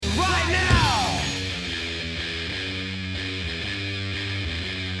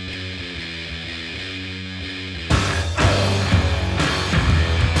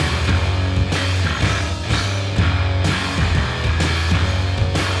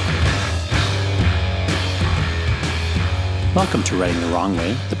Welcome to Writing the Wrong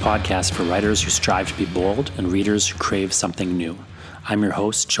Way, the podcast for writers who strive to be bold and readers who crave something new. I'm your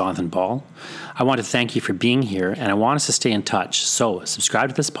host, Jonathan Ball. I want to thank you for being here, and I want us to stay in touch. So subscribe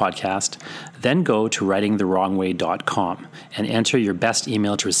to this podcast, then go to writingthewrongway.com and enter your best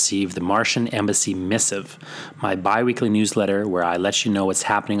email to receive the Martian Embassy Missive, my bi-weekly newsletter where I let you know what's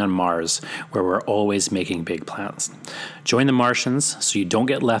happening on Mars, where we're always making big plans. Join the Martians so you don't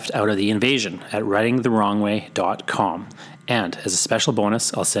get left out of the invasion at writingthewrongway.com. And as a special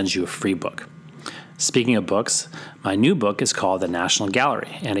bonus, I'll send you a free book. Speaking of books, my new book is called The National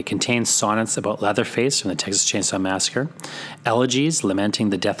Gallery, and it contains sonnets about Leatherface from the Texas Chainsaw Massacre, elegies lamenting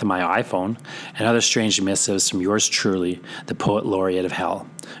the death of my iPhone, and other strange missives from yours truly, the Poet Laureate of Hell.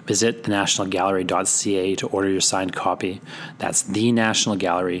 Visit thenationalgallery.ca to order your signed copy. That's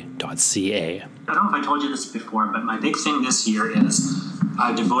thenationalgallery.ca. I don't know if I told you this before, but my big thing this year is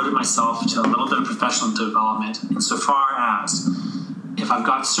I've devoted myself to a little bit of professional development insofar as if I've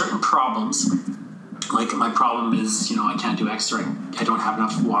got certain problems, like my problem is, I can't do X or I don't have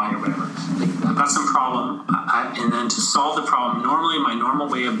enough Y or whatever. Like I've got some problem, and then to solve the problem, normally my normal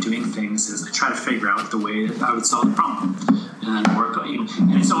way of doing things is I try to figure out the way that I would solve the problem, and then work on you.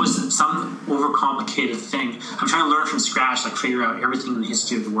 And it's always some overcomplicated thing. I'm trying to learn from scratch, like figure out everything in the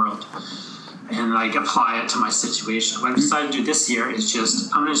history of the world, and like apply it to my situation. What I've decided to do this year is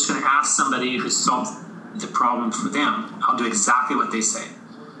I'm just going to ask somebody who solved the problem for them. I'll do exactly what they say.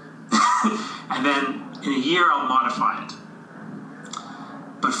 And then in a year, I'll modify it.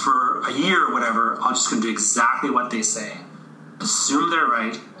 But for a year or whatever, I'm just going to do exactly what they say. Assume they're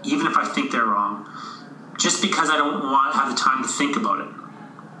right, even if I think they're wrong, just because I don't want to have the time to think about it.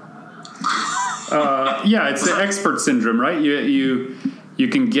 It's the expert syndrome, right? You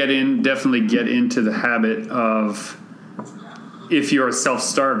can definitely get into the habit of, if you're a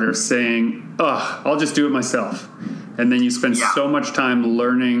self-starter, saying, I'll just do it myself. And then you spend so much time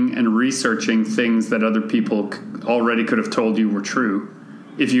learning and researching things that other people already could have told you were true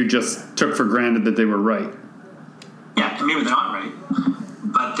if you just took for granted that they were right. Yeah, and maybe they're not right.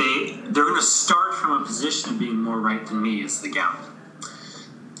 But they're going to start from a position of being more right than me is the gap.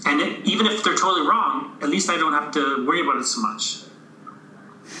 And even if they're totally wrong, at least I don't have to worry about it so much.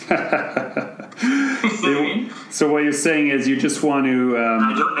 You know what I mean? So what you're saying is you just want to...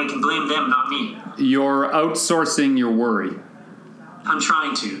 I can blame them, not me. You're outsourcing your worry. I'm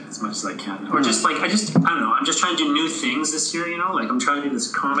trying to, as much as I can. Or I don't know, I'm just trying to do new things this year, like I'm trying to do this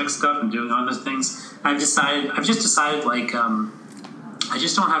comic stuff and doing other things. I've just decided like, I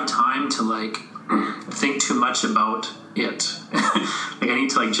just don't have time to like think too much about it. Like I need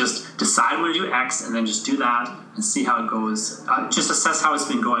to like just decide when to do X and then just do that and see how it goes. Just assess how it's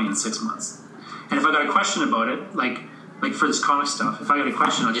been going in 6 months. And if I got a question about it, like for this comic stuff, if I got a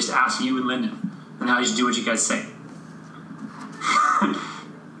question, I'll just ask you and Lyndon, and I'll just do what you guys say.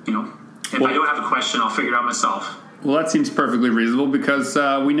 If I don't have a question, I'll figure it out myself. Well, that seems perfectly reasonable because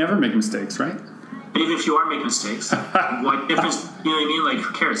we never make mistakes, right? But even if you are making mistakes, what difference? You know what I mean? Like,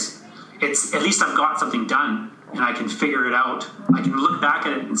 who cares? It's at least I've got something done, and I can figure it out. I can look back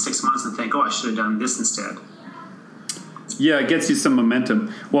at it in 6 months and think, I should have done this instead. Yeah, it gets you some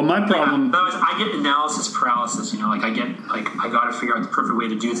momentum. Well, my problem... Yeah, I get analysis paralysis, I got to figure out the perfect way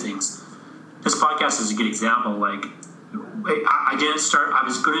to do things. This podcast is a good example. Like, I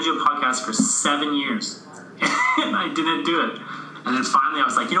was going to do a podcast for 7 years, and I didn't do it. And then finally I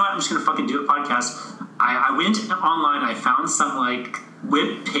was like, you know what, I'm just going to fucking do a podcast. I went online, I found some,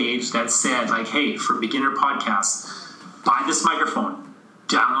 web page that said, hey, for beginner podcasts, buy this microphone.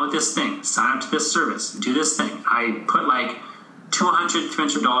 Download this thing, sign up to this service, do this thing. I put $200,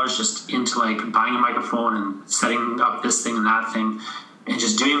 $300 just into buying a microphone and setting up this thing and that thing and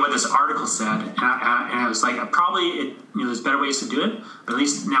just doing what this article said. And I was like, there's better ways to do it, but at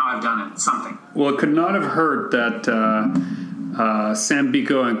least now I've done it, something. Well, it could not have hurt that Sam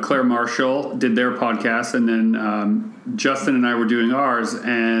Biko and Claire Marshall did their podcast, and then Justin and I were doing ours,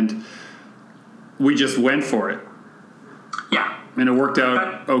 and we just went for it. Yeah. And it worked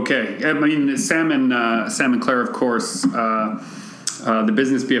out okay. I mean, Sam and Claire, of course, the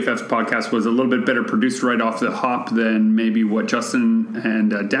Business BFFs podcast was a little bit better produced right off the hop than maybe what Justin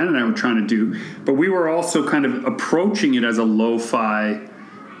and Dan and I were trying to do. But we were also kind of approaching it as a lo-fi,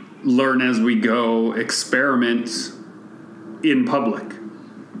 learn as we go, experiment in public.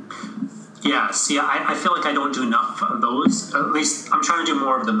 Yeah, see, I feel like I don't do enough of those. At least I'm trying to do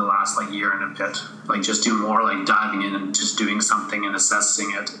more of them the last year and a bit. Just do more diving in and just doing something and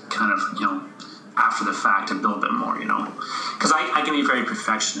assessing it kind of, after the fact a little bit more, Because I can be very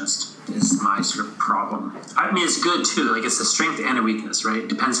perfectionist is my sort of problem. I mean, it's good too. It's a strength and a weakness, right? It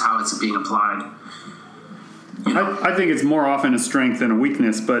depends how it's being applied. I think it's more often a strength than a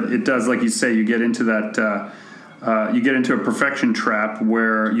weakness, but it does, like you say, you get into that. You get into a perfection trap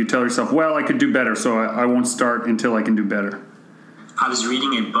where you tell yourself, well, I could do better, so I won't start until I can do better. I was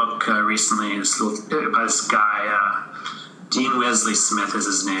reading a book recently by this guy, Dean Wesley Smith is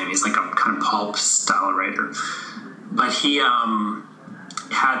his name. He's like a kind of pulp style writer. But he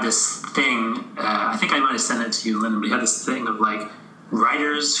had this thing, I think I might have sent it to you, Lyndon, but he had this thing of like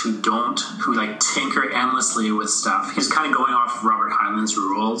writers who like tinker endlessly with stuff. He's kind of going off Robert Heinlein's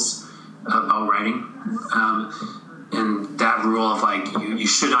rules about writing. And that rule of like you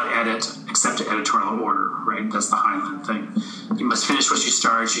should not edit except in editorial order, right? That's the Heinlein thing. You must finish what you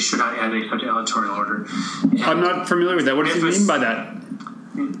start. You should not edit except in editorial order. And I'm not familiar with that. What does he mean by that?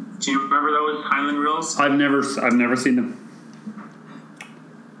 Do you remember those Heinlein rules? I've never seen them.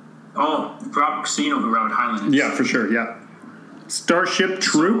 Oh, so you know who Robert Heinlein is? Yeah, for sure. Yeah, Starship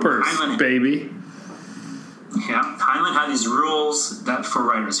Troopers, baby. Yeah, Heinlein had these rules that for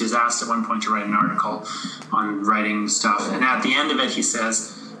writers. He was asked at one point to write an article on writing stuff, and at the end of it, he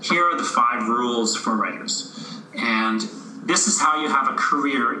says, "Here are the 5 rules for writers, and this is how you have a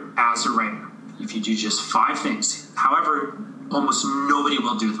career as a writer. If you do just 5 things, however, almost nobody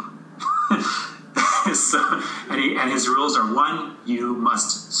will do them." And his rules are: 1, you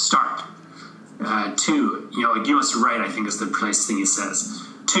must start. 2, you must write. I think is the precise thing he says.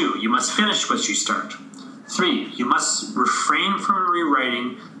 2, you must finish what you start. 3, you must refrain from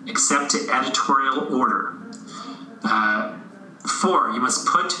rewriting except to editorial order. 4, you must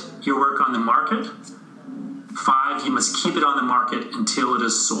put your work on the market. 5, you must keep it on the market until it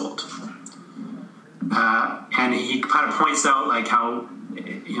is sold. And he kind of points out like how,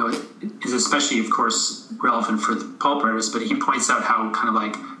 is especially, of course, relevant for the pulp writers, but he points out how kind of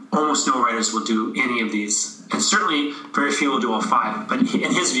like almost no writers will do any of these. And certainly very few will do all 5. But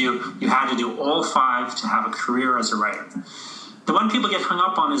in his view, you had to do all 5 to have a career as a writer. The one people get hung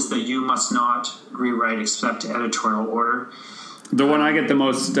up on is that you must not rewrite except editorial order. The one I get the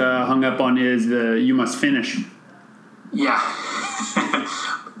most hung up on is you must finish. Yeah.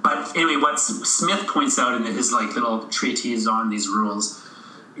 But anyway, what Smith points out in his like little treatise on these rules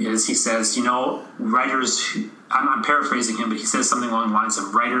is he says, writers, I'm paraphrasing him, but he says something along the lines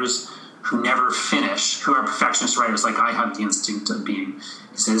of writers who never finish, who are perfectionist writers, like I have the instinct of being.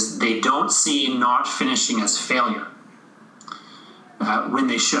 He says they don't see not finishing as failure when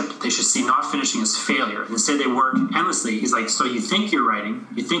they should. They should see not finishing as failure. Instead, they work endlessly. He's like, so you think you're writing,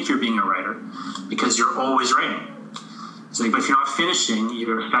 you think you're being a writer because you're always writing. He's like, but if you're not finishing,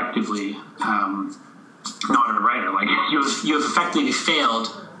 you're effectively not a writer. Like you have effectively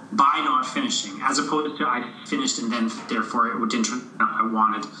failed by not finishing, as opposed to I finished and then therefore it didn't turn out I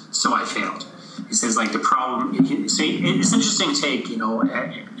wanted, so I failed. He says like the problem. It's an interesting take,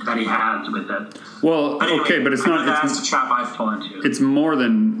 that he has with it. Well, but anyway, okay, but it's not. That's the trap I fall into. It's more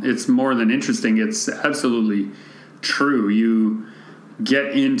than interesting. It's absolutely true. You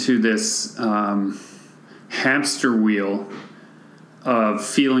get into this hamster wheel of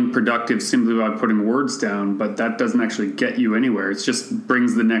feeling productive simply by putting words down, but that doesn't actually get you anywhere. It just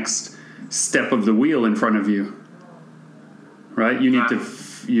brings the next step of the wheel in front of you, right? You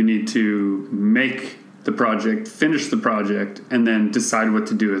need to make the project, finish the project, and then decide what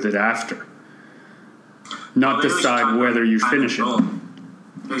to do with it after. Not decide whether you finish it.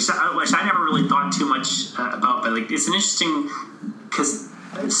 Which I never really thought too much about, but like it's an interesting because.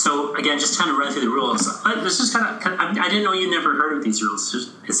 So again, just kind of run through the rules. This is kind of I didn't know you never heard of these rules.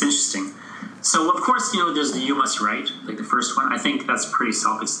 It's interesting. So of course, there's the you must write, like the first one. I think that's pretty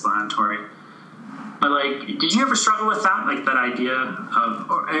self-explanatory. But like, did you ever struggle with that? Like that idea of,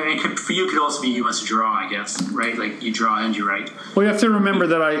 for you, it could also be you must draw, I guess, right? Like you draw and you write. Well, you have to remember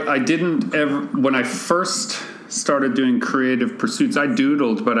that I didn't ever, when I first started doing creative pursuits, I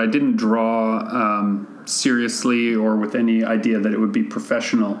doodled, but I didn't draw seriously or with any idea that it would be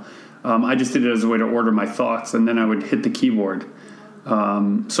professional. I just did it as a way to order my thoughts, and then I would hit the keyboard.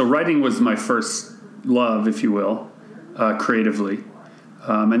 So writing was my first love, if you will, creatively.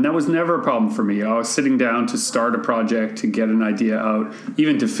 And that was never a problem for me. I was sitting down to start a project, to get an idea out,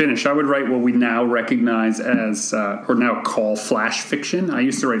 even to finish. I would write what we now recognize as, or now call flash fiction. I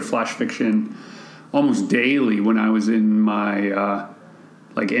used to write flash fiction almost daily when I was in my,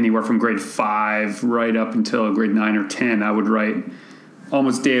 like anywhere from grade 5 right up until grade 9 or 10. I would write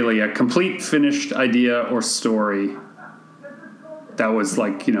almost daily a complete finished idea or story that was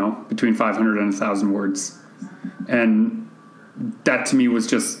like, between 500 and 1,000 words. And that to me was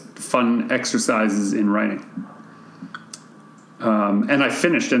just fun exercises in writing. And I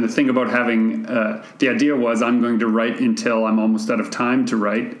finished. And the thing about having, the idea was I'm going to write until I'm almost out of time to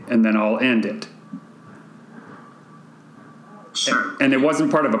write, and then I'll end it. Sure. And it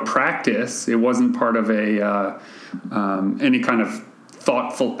wasn't part of a practice. It wasn't part of a any kind of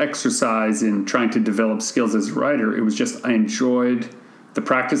thoughtful exercise in trying to develop skills as a writer. It was just I enjoyed the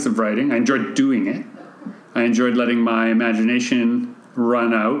practice of writing. I enjoyed doing it. I enjoyed letting my imagination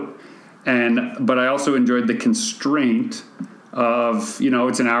run out. But I also enjoyed the constraint of,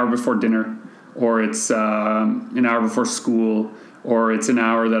 it's an hour before dinner, or it's an hour before school, or it's an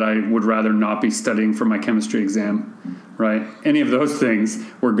hour that I would rather not be studying for my chemistry exam, right? Any of those things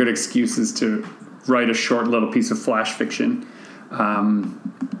were good excuses to write a short little piece of flash fiction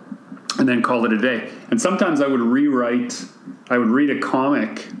and then call it a day. And sometimes I would read a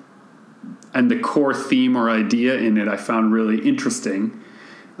comic, and the core theme or idea in it I found really interesting.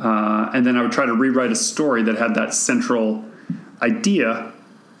 And then I would try to rewrite a story that had that central idea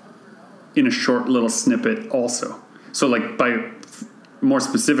in a short little snippet also. So more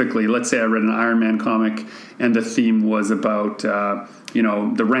specifically, let's say I read an Iron Man comic and the theme was about,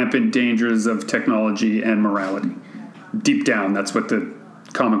 the rampant dangers of technology and morality. Deep down, that's what the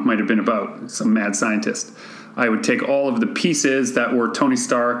comic might have been about, some mad scientist. I would take all of the pieces that were Tony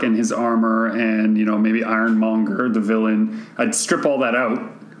Stark and his armor and, maybe Ironmonger, the villain. I'd strip all that out,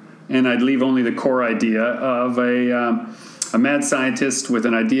 and I'd leave only the core idea of a mad scientist with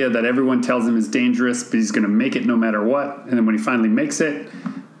an idea that everyone tells him is dangerous, but he's going to make it no matter what. And then when he finally makes it,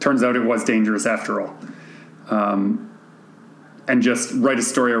 turns out it was dangerous after all. And just write a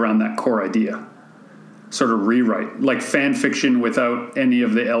story around that core idea. Sort of rewrite, like fan fiction without any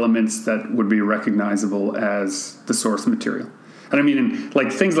of the elements that would be recognizable as the source material. And I mean,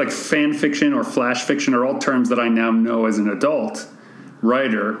 things like fan fiction or flash fiction are all terms that I now know as an adult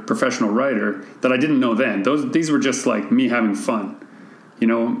writer, professional writer, that I didn't know then. These were just like me having fun.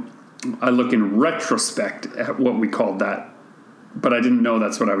 I look in retrospect at what we called that, but I didn't know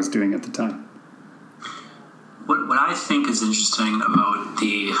that's what I was doing at the time. What I think is interesting about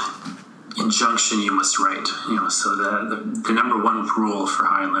the injunction you must write, so the number one rule for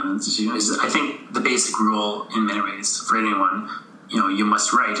Highland is I think the basic rule in many ways for anyone, you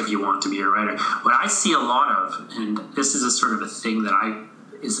must write if you want to be a writer. What I see a lot of, and this is a sort of a thing that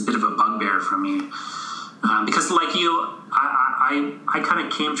is a bit of a bugbear for me, because like you, I kind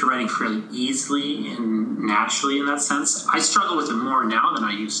of came to writing fairly easily and naturally in that sense. I struggle with it more now than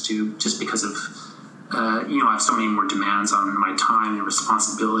I used to, just because of I have so many more demands on my time and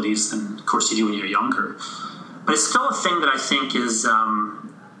responsibilities than, of course, you do when you're younger. But it's still a thing that I think is,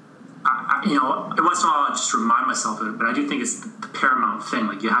 once in a while I just remind myself of it, but I do think it's the paramount thing.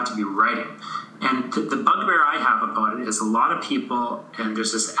 Like, you have to be writing. And the bugbear I have about it is a lot of people, and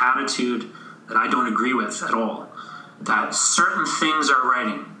there's this attitude that I don't agree with at all, that certain things are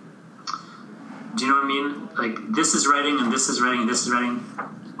writing. Do you know what I mean? Like, this is writing, and this is writing, and this is writing.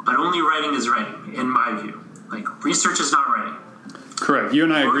 But only writing is writing, in my view. Like, research is not writing. Correct. You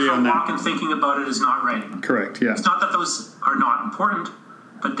and I agree on that. Walk and thinking about it is not writing. Correct, yeah. It's not that those are not important,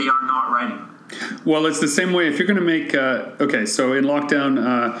 but they are not writing. Well, it's the same way if you're going to make... so in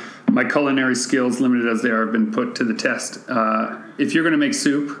lockdown, my culinary skills, limited as they are, have been put to the test. If you're going to make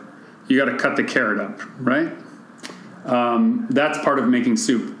soup, you got to cut the carrot up, right? That's part of making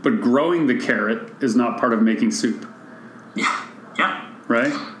soup. But growing the carrot is not part of making soup. Yeah.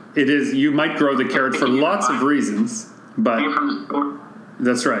 Right? It is. You might grow the carrot for lots of reasons, but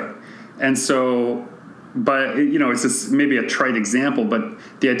that's right. And so, but it's maybe a trite example, but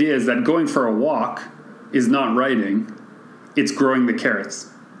the idea is that going for a walk is not writing; it's growing the carrots.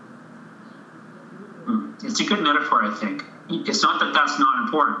 It's a good metaphor, I think. It's not that that's not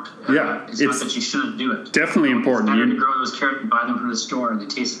important. It's not that you shouldn't do it. Definitely important. It's better to grow those carrots and buy them from the store, and they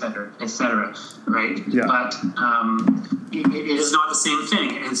taste better, etc. Right? Yeah. But it is not the same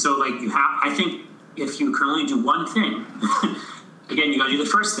thing. And so, I think if you can only do one thing, again, you got to do the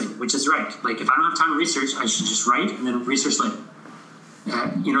first thing, which is write. Like, if I don't have time to research, I should just write and then research later.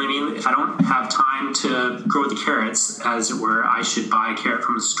 You know what I mean? If I don't have time to grow the carrots, as it were, I should buy a carrot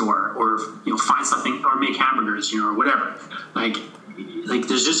from the store, or find something, or make hamburgers, or whatever. Like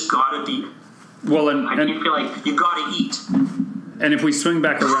there's just got to be. Well, and I feel like you got to eat. And if we swing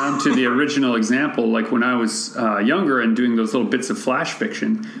back around to the original example, like when I was younger and doing those little bits of flash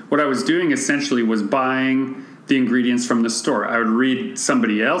fiction, what I was doing essentially was buying the ingredients from the store. I would read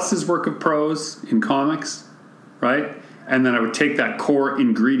somebody else's work of prose in comics, right? And then I would take that core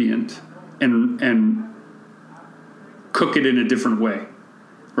ingredient and cook it in a different way,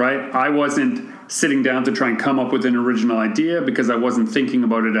 right? I wasn't sitting down to try and come up with an original idea because I wasn't thinking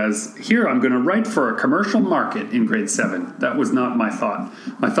about it as, here, I'm going to write for a commercial market in grade 7. That was not my thought.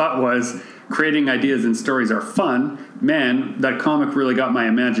 My thought was, creating ideas and stories are fun. Man, that comic really got my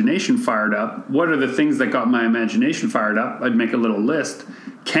imagination fired up. What are the things that got my imagination fired up? I'd make a little list.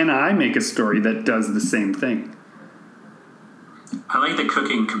 Can I make a story that does the same thing? I like the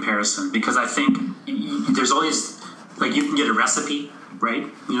cooking comparison because I think there's always, like, you can get a recipe, right?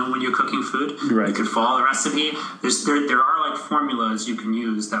 You know, when you're cooking food, right. You can follow the recipe. There are like formulas you can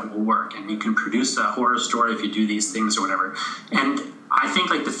use that will work, and you can produce a horror story if you do these things or whatever. And I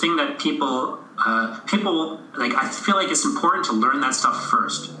think like the thing that people like, I feel like it's important to learn that stuff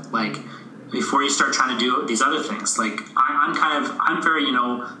first, like before you start trying to do these other things. Like I'm very, you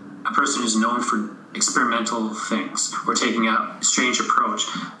know, a person who's known for experimental things or taking a strange approach.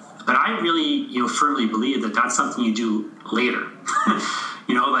 But I really, you know, firmly believe that that's something you do later,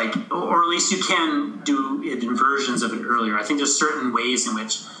 you know, like, or at least you can do it in versions of it earlier. I think there's certain ways in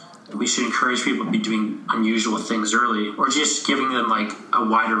which we should encourage people to be doing unusual things early, or just giving them like a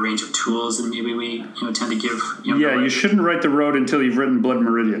wider range of tools than maybe we, you know, tend to give. You shouldn't write the road until you've written Blood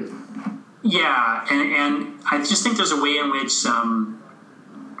Meridian. Yeah, and I just think there's a way in which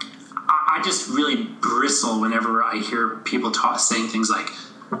I just really bristle whenever I hear people saying things like,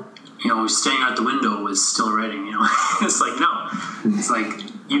 you know, staring out the window is still writing, you know. It's like, no. It's like,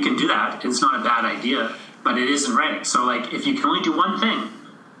 you can do that. It's not a bad idea, but it isn't writing. So, like, if you can only do one thing,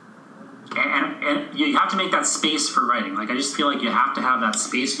 and you have to make that space for writing. Like, I just feel like you have to have that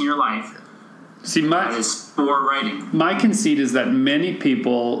space in your life that is for writing. My conceit is that many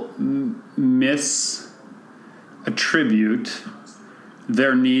people misattribute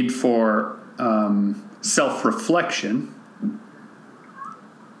their need for self-reflection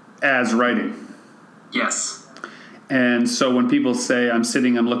as writing. Yes. And so when people say, I'm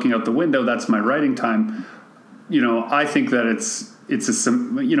looking out the window, that's my writing time, you know, I think that it's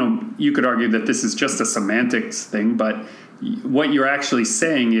you know, you could argue that this is just a semantics thing, but what you're actually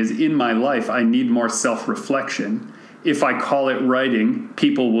saying is, in my life, I need more self-reflection. If I call it writing,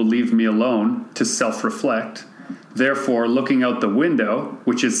 people will leave me alone to self-reflect. Therefore, looking out the window,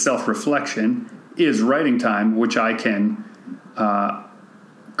 which is self-reflection, is writing time, which I can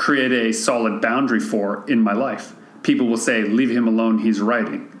create a solid boundary for in my life. People will say, leave him alone, he's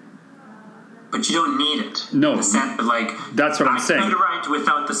writing. But you don't need it. No. In the sense that, like, that's what I'm saying. I could write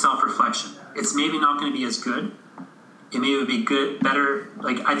without the self-reflection. It's maybe not going to be as good. It may be good, better.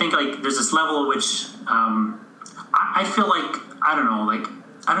 Like, I think, like, there's this level at which I feel like, I don't know, like,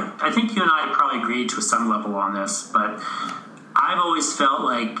 I think you and I probably agreed to some level on this, but I've always felt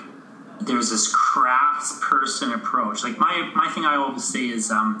like there's this craftsperson approach. Like, my thing I always say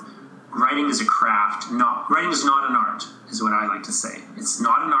is writing is a craft. Writing is not an art, is what I like to say. It's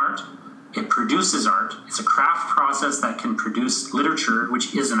not an art. It produces art. It's a craft process that can produce literature,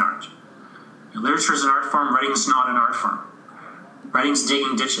 which is an art. Literature is an art form. Writing is not an art form. Writing's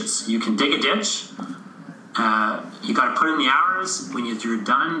digging ditches. You can dig a ditch. You got to put in the hours. When you're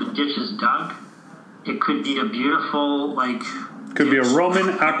done, the ditch is dug. It could be a beautiful, like... Could be a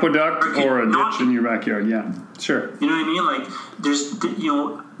Roman aqueduct or a ditch in your backyard. Yeah, sure. You know what I mean? Like, there's, you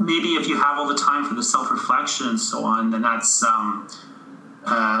know, maybe if you have all the time for the self-reflection and so on, then that's...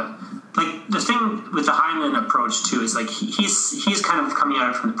 like, the thing with the Hyman approach too is like he's kind of coming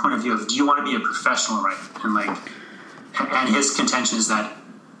at it from the point of view of, do you want to be a professional writer? And like, and his contention is that,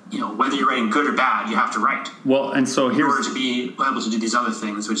 you know, whether you're writing good or bad, you have to write. Well, and so in order to be able to do these other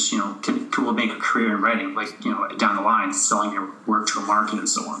things, which, you know, will make a career in writing, like, you know, down the line, selling your work to a market and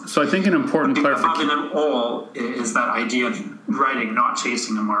so on. So I think an important clarification. Above them all is that idea of writing, not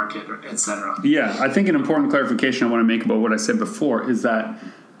chasing a market, etc. Yeah, I think an important clarification I want to make about what I said before is that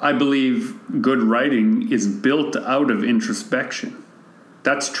I believe good writing is built out of introspection.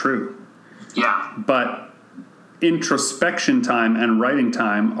 That's true. Yeah. But introspection time and writing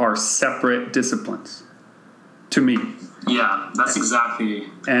time are separate disciplines to me. Yeah, that's exactly.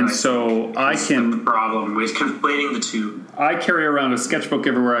 And so I can... the problem with conflating the two. I carry around a sketchbook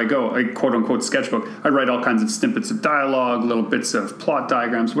everywhere I go, a quote-unquote sketchbook. I write all kinds of snippets of dialogue, little bits of plot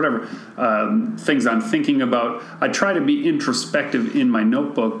diagrams, whatever, things I'm thinking about. I try to be introspective in my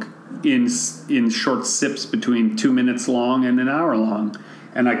notebook in short sips between 2 minutes long and an hour long.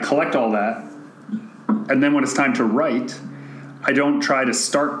 And I collect all that. And then when it's time to write, I don't try to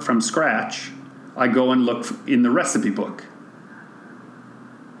start from scratch. I go and look in the recipe book.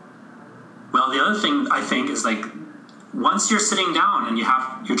 Well, the other thing I think is, like, once you're sitting down and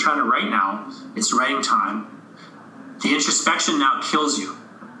you're trying to write now, it's writing time. The introspection now kills you.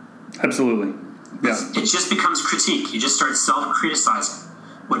 Absolutely. Yeah. It just becomes critique. You just start self-criticizing.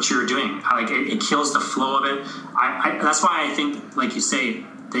 what you're doing. Like it kills the flow of it. That's why I think, like you say,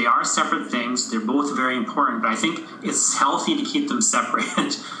 they are separate things. They're both very important, but I think it's healthy to keep them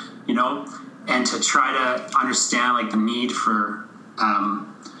separated, and to try to understand like the need for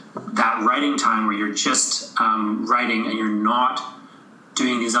that writing time where you're just writing and you're not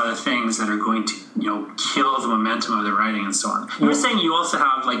doing these other things that are going to kill the momentum of the writing and so on. You were saying you also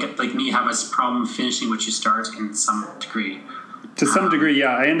have like me have a problem finishing what you start in some degree. To some degree,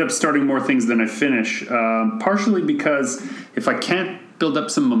 yeah. I end up starting more things than I finish, partially because if I can't build up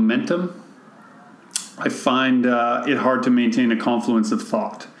some momentum, I find it hard to maintain a confluence of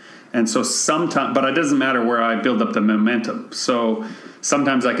thought. And so sometimes, but it doesn't matter where I build up the momentum. So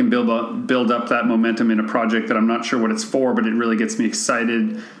sometimes I can build up that momentum in a project that I'm not sure what it's for, but it really gets me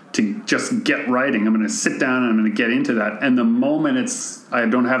excited to just get writing. I'm going to sit down and I'm going to get into that. And the moment I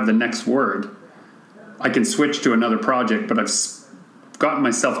don't have the next word, I can switch to another project, but I've gotten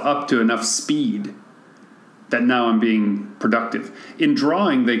myself up to enough speed that now I'm being productive. In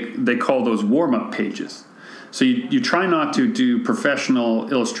drawing, they call those warm-up pages. So you try not to do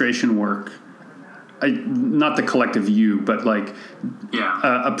professional illustration work, not the collective you, but like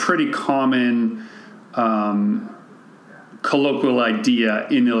a pretty common colloquial idea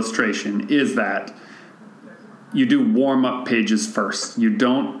in illustration is that you do warm-up pages first. You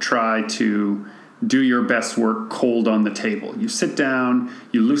don't try to do your best work cold on the table. You sit down,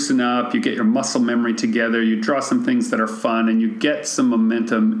 you loosen up, you get your muscle memory together, you draw some things that are fun, and you get some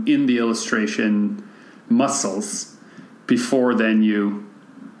momentum in the illustration muscles before then you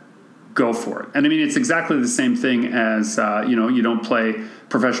go for it. And I mean, it's exactly the same thing as, you don't play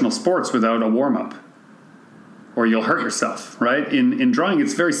professional sports without a warm-up or you'll hurt yourself, right? In drawing,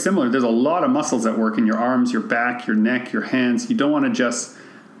 it's very similar. There's a lot of muscles at work in your arms, your back, your neck, your hands. You don't want to just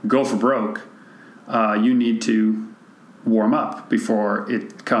go for broke. You need to warm up before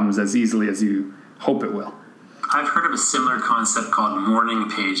it comes as easily as you hope it will. I've heard of a similar concept called morning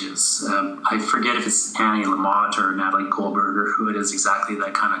pages. I forget if it's Annie Lamott or Natalie Goldberg or who it is exactly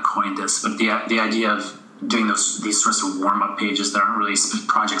that kind of coined this, but the idea of doing these sorts of warm-up pages that aren't really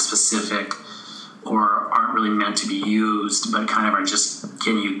project-specific or aren't really meant to be used, but kind of are just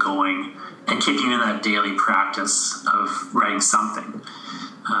getting you going and keeping you in that daily practice of writing something.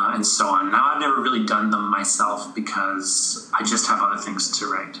 And so on. Now, I've never really done them myself because I just have other things to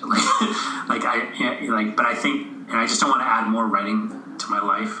write. But I think, and I just don't want to add more writing to my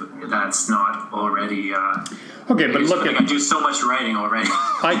life that's not already. Okay, but look, I do so much writing already.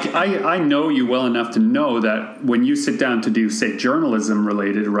 I know you well enough to know that when you sit down to do, say,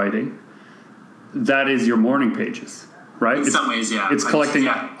 journalism-related writing, that is your morning pages. Right? In some ways, yeah. It's collecting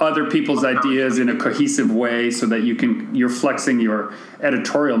other people's ideas in a cohesive way so that you're flexing your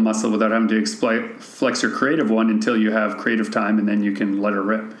editorial muscle without having to flex your creative one until you have creative time, and then you can let her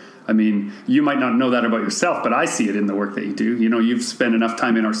rip. I mean, you might not know that about yourself, but I see it in the work that you do. You've spent enough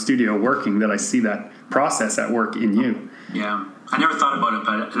time in our studio working that I see that process at work in you. Yeah. I never thought about it,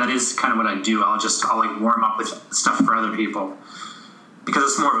 but that is kind of what I do. I'll like warm up with stuff for other people because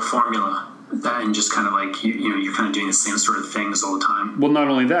it's more of a formula. That and just kind of like you're kind of doing the same sort of things all the time. Well, not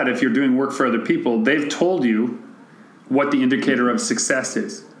only that, if you're doing work for other people, they've told you what the indicator of success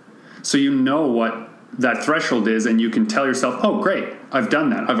is, so you know what that threshold is, and you can tell yourself, "Oh, great, I've done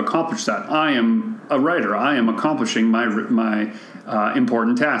that. I've accomplished that. I am a writer. I am accomplishing my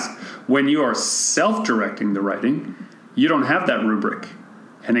important task." When you are self-directing the writing, you don't have that rubric,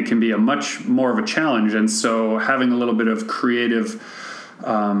 and it can be a much more of a challenge. And so, having a little bit of creative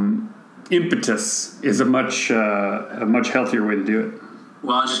impetus is a much healthier way to do it.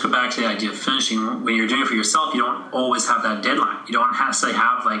 Well, I'll just go back to the idea of finishing. When you're doing it for yourself, you don't always have that deadline. You don't necessarily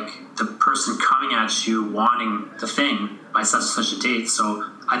have like the person coming at you wanting the thing by such and such a date. So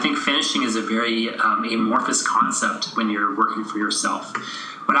I think finishing is a very amorphous concept when you're working for yourself.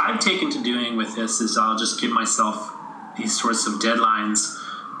 What I've taken to doing with this is I'll just give myself these sorts of deadlines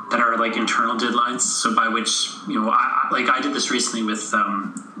that are like internal deadlines. So by which, I did this recently with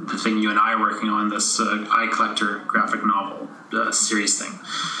the thing you and I are working on, this Eye Collector graphic novel series thing.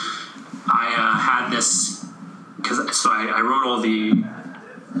 I had this, I wrote all the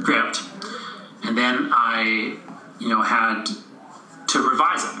script, and then I, had to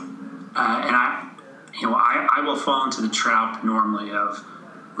revise it. And I will fall into the trap normally of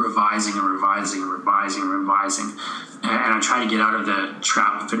revising and revising and revising and revising. And I try to get out of the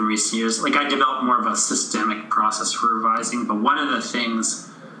trap of it in recent years. Like I developed more of a systemic process for revising, but one of the things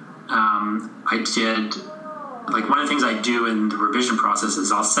one of the things I do in the revision process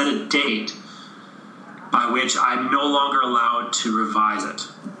is I'll set a date by which I'm no longer allowed to revise it.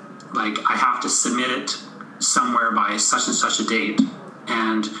 Like I have to submit it somewhere by such and such a date,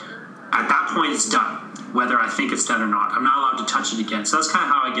 And at that point, it's done, whether I think it's done or not. I'm not allowed to touch it again. So that's kind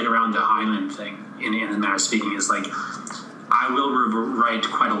of how I get around the Heinlein thing in the manner of speaking, is like, I will rewrite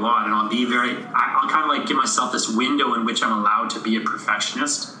quite a lot, and I'll kind of like give myself this window in which I'm allowed to be a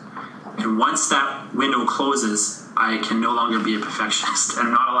perfectionist. And once that window closes, I can no longer be a perfectionist.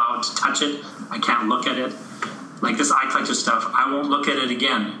 I'm not allowed to touch it. I can't look at it. Like this eye collector stuff, I won't look at it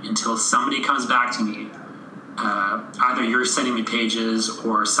again until somebody comes back to me. Either you're sending me pages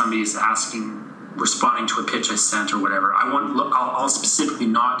or somebody's responding to a pitch I sent or whatever. I won't look. I'll specifically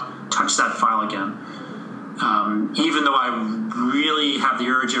not touch that file again. Even though I really have the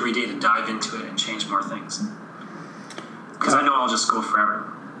urge every day to dive into it and change more things. Because I know I'll just go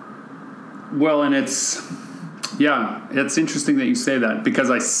forever. Well, and it's interesting that you say that, because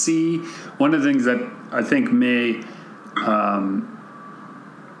I see one of the things that I think may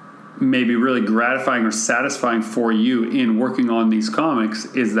be really gratifying or satisfying for you in working on these comics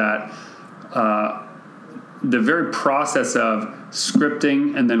is that the very process of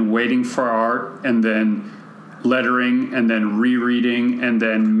scripting and then waiting for art and then lettering and then rereading and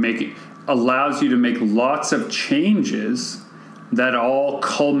then making allows you to make lots of changes that all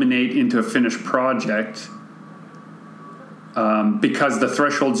culminate into a finished project, because the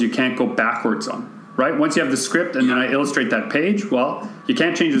thresholds you can't go backwards on, right? Once you have the script and then I illustrate that page, well, you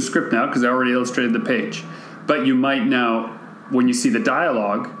can't change the script now because I already illustrated the page. But you might now, when you see the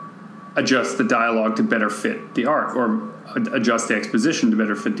dialogue, adjust the dialogue to better fit the art, or adjust the exposition to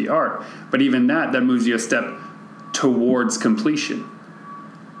better fit the art. But even that moves you a step towards completion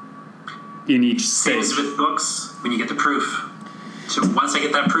in each stage. Same as with books, when you get the proof. So once I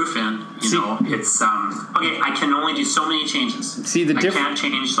get that proof in, it's okay. I can only do so many changes. I can't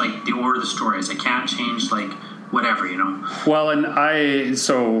change like the order of the stories. I can't change like whatever, Well, and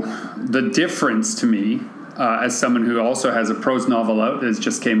so the difference to me, as someone who also has a prose novel out that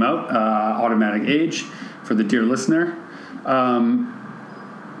just came out, Automatic Age, for the dear listener,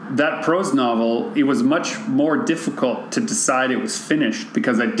 that prose novel, it was much more difficult to decide it was finished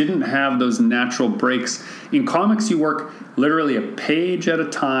because I didn't have those natural breaks. In comics, you work literally a page at a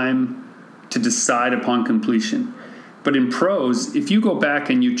time to decide upon completion. But in prose, if you go back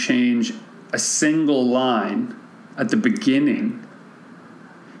and you change a single line at the beginning,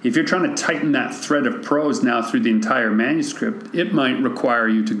 if you're trying to tighten that thread of prose now through the entire manuscript, it might require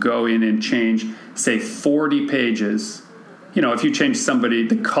you to go in and change, say, 40 pages. If you change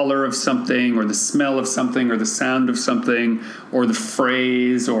the color of something or the smell of something or the sound of something or the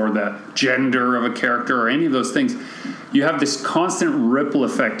phrase or the gender of a character or any of those things, you have this constant ripple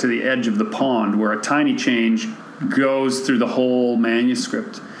effect to the edge of the pond where a tiny change goes through the whole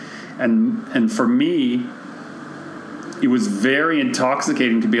manuscript. And for me, it was very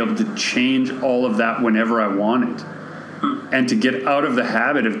intoxicating to be able to change all of that whenever I wanted. And to get out of the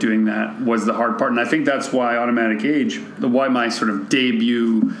habit of doing that was the hard part. And I think that's why Automatic Age, why my sort of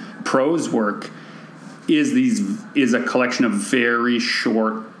debut prose work is a collection of very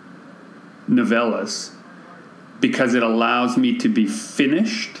short novellas, because it allows me to be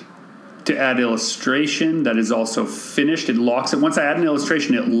finished, to add illustration that is also finished. It locks it. Once I add an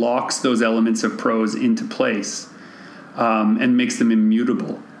illustration, it locks those elements of prose into place and makes them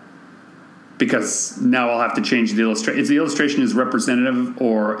immutable. Because now I'll have to change the illustration. If the illustration is representative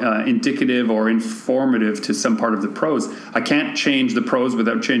or indicative or informative to some part of the prose, I can't change the prose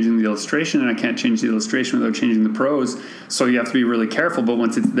without changing the illustration, and I can't change the illustration without changing the prose. So you have to be really careful. But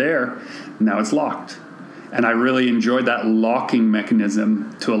once it's there, now it's locked. And I really enjoyed that locking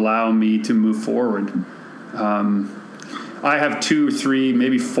mechanism to allow me to move forward. I have 2, 3,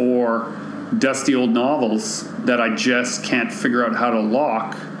 maybe 4 dusty old novels that I just can't figure out how to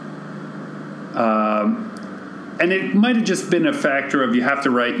lock. And it might have just been a factor of you have to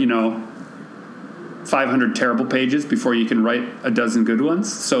write, 500 terrible pages before you can write a dozen good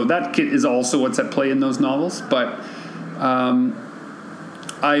ones. So that is also what's at play in those novels. But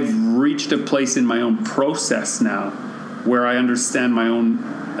I've reached a place in my own process now where I understand my own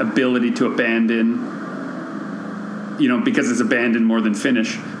ability to abandon, because it's abandon more than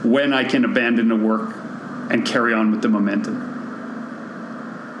finish, when I can abandon a work and carry on with the momentum.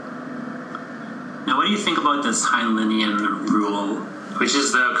 Now, what do you think about this Heinleinian rule, which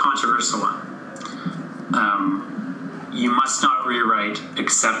is the controversial one? You must not rewrite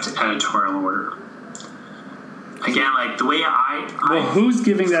except editorial order. Again, like the way who's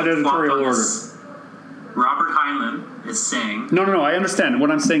giving that editorial order? Robert Heinlein is saying... No, I understand.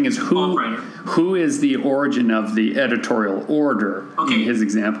 What I'm saying is who is the origin of the editorial order in his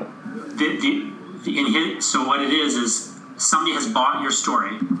example? So what it is somebody has bought your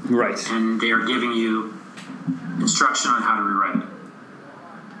story. Right. And they are giving you instruction on how to rewrite it.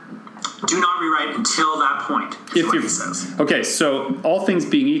 do not rewrite until that point, is what he says. Okay, so all things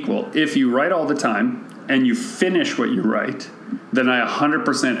being equal, if you write all the time and you finish what you write, then I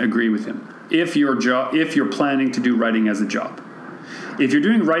 100% agree with him. If you're planning to do writing as a job. If you're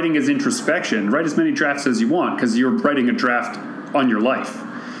doing writing as introspection, write as many drafts as you want because you're writing a draft on your life.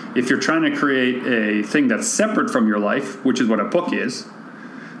 If you're trying to create a thing that's separate from your life, which is what a book is,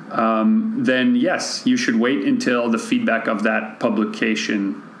 then yes, you should wait until the feedback of that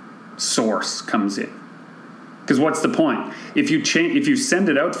publication source comes in. Because what's the point? If you send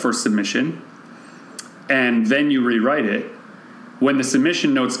it out for submission and then you rewrite it, when the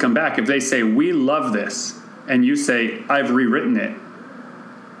submission notes come back, if they say, we love this, and you say, I've rewritten it,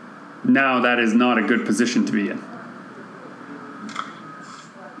 now that is not a good position to be in.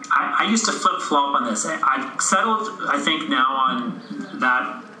 I used to flip-flop on this. I've settled, I think, now on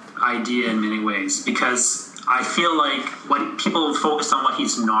that idea in many ways because I feel like what people focus on what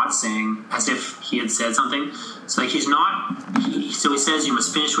he's not saying as if he had said something. So like he says you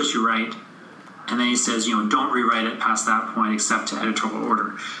must finish what you write, and then he says, don't rewrite it past that point except to editorial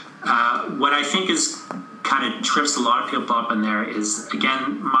order. What I think is kind of trips a lot of people up in there is,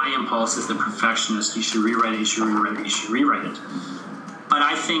 again, my impulse is the perfectionist. You should rewrite it, you should rewrite it, you should rewrite it. But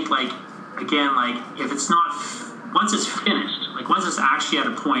I think, if it's not, once it's finished, once it's actually at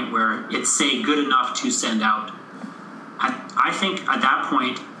a point where it's, say, good enough to send out, I think at that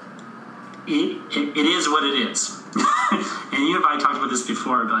point, it is what it is. And you and I talked about this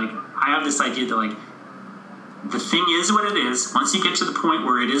before, but I have this idea that the thing is what it is. Once you get to the point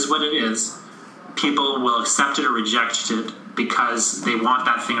where it is what it is, people will accept it or reject it because they want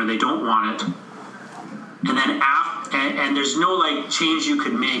that thing or they don't want it. And then and there's no change you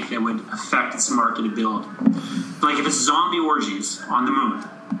could make that would affect its marketability. If it's zombie orgies on the moon,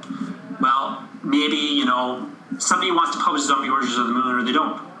 well, maybe somebody wants to publish zombie orgies on the moon or they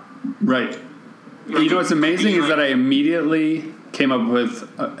don't. Right. What's amazing is that I immediately came up with,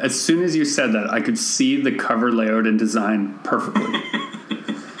 as soon as you said that, I could see the cover layout and design perfectly.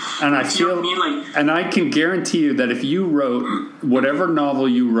 And I feel, and I can guarantee you that if you wrote whatever novel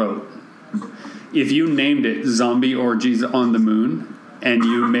you wrote, if you named it Zombie Orgies on the Moon and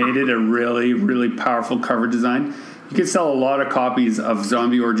you made it a really, really powerful cover design, you could sell a lot of copies of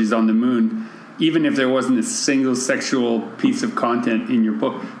Zombie Orgies on the Moon, even if there wasn't a single sexual piece of content in your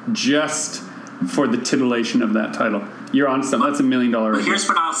book, just for the titillation of that title. You're on something. That's $1 million. But here's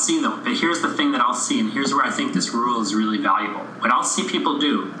what I'll see, though. But here's the thing that I'll see, and here's where I think this rule is really valuable. What I'll see people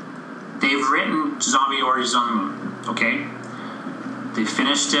do, they've written Zombie Orgies on the Moon, okay? They've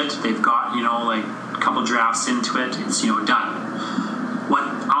finished it. They've got, a couple drafts into it. It's, done. What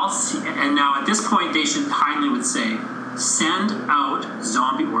I'll see, and now at this point, they should, Heinlein would say, send out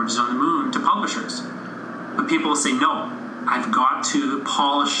Zombie Orgies on the Moon to publishers. But people will say, no, I've got to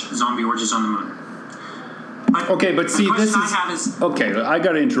polish Zombie Orgies on the Moon. But see, this is okay. I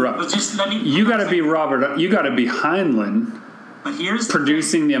got to interrupt. But just let me. You got to be Robert. You got to be Heinlein. But here's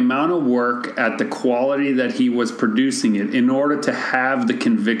producing the amount of work at the quality that he was producing it in order to have the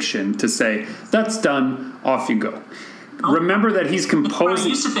conviction to say that's done. Off you go. Remember that he's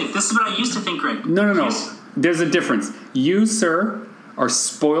composing. This is what I used to think, Greg. No. There's a difference. You, sir, are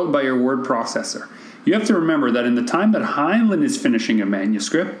spoiled by your word processor. You have to remember that in the time that Heinlein is finishing a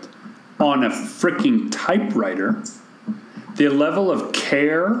manuscript on a freaking typewriter, the level of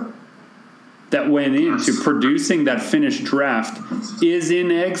care that went into producing that finished draft is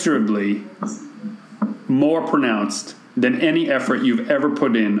inexorably more pronounced than any effort you've ever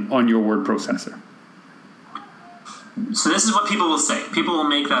put in on your word processor. So this is what people will say. People will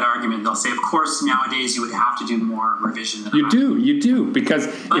make that argument. They'll say, of course, nowadays you would have to do more revision than you do, because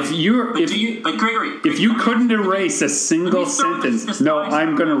if Gregory, if you couldn't erase a single sentence,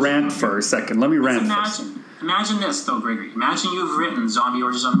 I'm going to rant for a second. Let me rant first. Imagine this, though, Gregory. Imagine you've written Zombie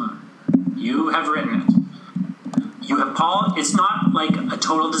Orgies on the Moon. You have written it. You have Paul. It's not like a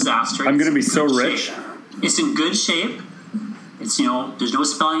total disaster. I'm going to be so rich. Shape. It's in good shape. It's there's no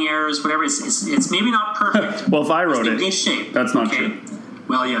spelling errors, whatever. It's maybe not perfect. Well, if I wrote it, in good shape. That's not true.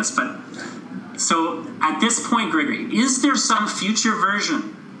 Well, yes, but so at this point, Gregory, is there some future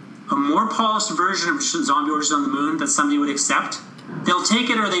version, a more polished version of Zombie Orgies on the Moon that somebody would accept? They'll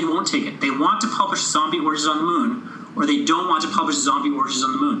take it or they won't take it. They want to publish Zombie Orgies on the Moon, or they don't want to publish Zombie Orgies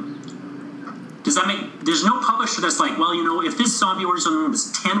on the Moon. Does that make? There's no publisher that's like, well, if this Zombie Orgies on the Moon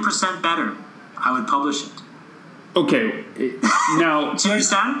was 10% better, I would publish it. Okay, now... Do you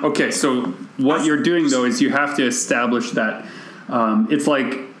understand? Okay, so what you're doing, though, is you have to establish that it's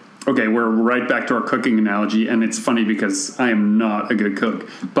like... Okay, we're right back to our cooking analogy, and it's funny because I am not a good cook.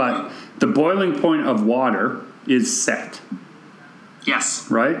 But the boiling point of water is set. Yes.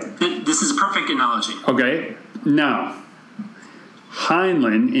 Right? This is a perfect analogy. Okay. Now,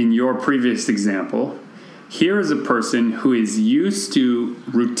 Heinlein, in your previous example, here is a person who is used to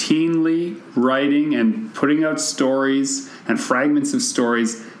routinely writing and putting out stories and fragments of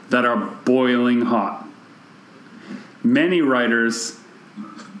stories that are boiling hot. Many writers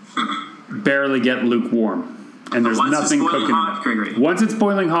barely get lukewarm, and there's nothing cooking hot, in it. Once it's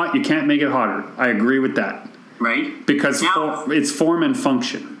boiling hot, you can't make it hotter. I agree with that. Right? Because it's form and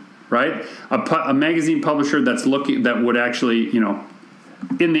function, right? A magazine publisher that would actually,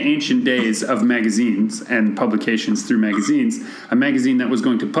 in the ancient days of magazines and publications through magazines, a magazine that was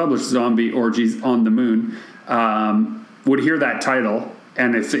going to publish Zombie Orgies on the Moon would hear that title,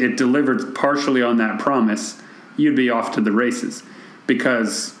 and if it delivered partially on that promise, you'd be off to the races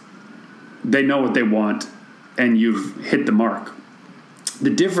because they know what they want and you've hit the mark. The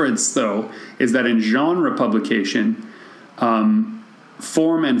difference, though, is that in genre publication,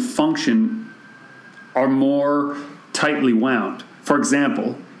 form and function are more tightly wound. For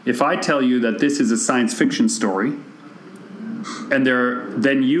example, if I tell you that this is a science fiction story, and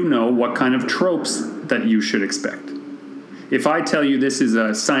then you know what kind of tropes that you should expect. If I tell you this is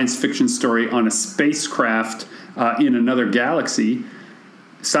a science fiction story on a spacecraft in another galaxy,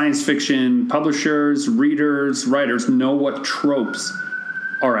 science fiction publishers, readers, writers know what tropes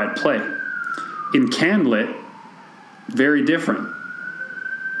are at play. In Candlit, very different.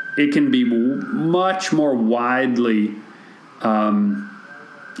 It can be much more widely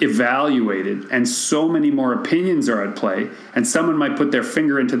evaluated, and so many more opinions are at play, and someone might put their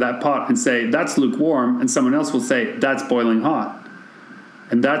finger into that pot and say, that's lukewarm, and someone else will say, that's boiling hot.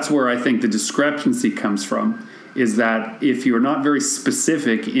 And that's where I think the discrepancy comes from, is that if you're not very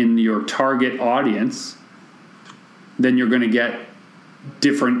specific in your target audience, then you're going to get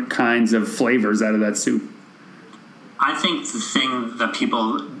different kinds of flavors out of that soup. I think the thing that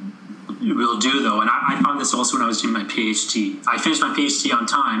people will do, though, and I found this also when I was doing my PhD. I finished my PhD on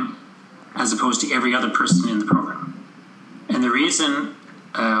time as opposed to every other person in the program. And the reason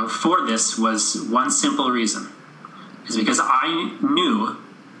for this was one simple reason, is because I knew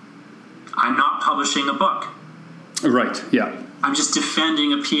I'm not publishing a book. Right, yeah. I'm just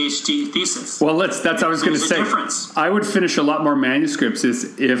defending a PhD thesis. Well, that's what I was going to say. Difference. I would finish a lot more manuscripts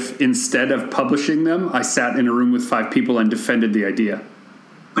if instead of publishing them, I sat in a room with 5 people and defended the idea.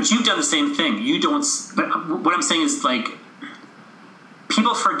 But you've done the same thing. You don't. But what I'm saying is, like,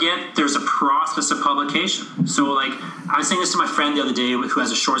 people forget there's a process of publication. So, like, I was saying this to my friend the other day who has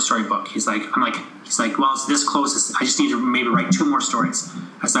a short story book. He's like, well, it's this close. I just need to maybe write 2 more stories.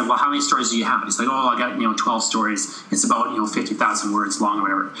 I was like, well, how many stories do you have? He's like, I got 12 stories. It's about 50,000 words long or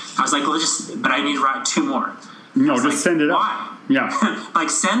whatever. I was like, well, but I need to write 2 more. No, just send it out. Why? Yeah. Like,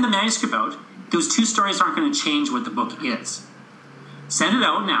 send the manuscript out. Those 2 stories aren't going to change what the book is. Send it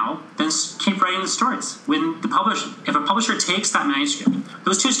out now, then keep writing the stories. If a publisher takes that manuscript,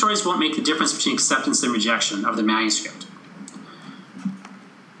 those 2 stories won't make the difference between acceptance and rejection of the manuscript.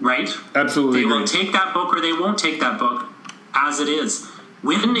 Right? Absolutely. They will take that book or they won't take that book as it is.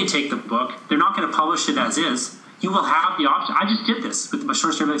 When they take the book, they're not going to publish it as is. You will have the option. I just did this with my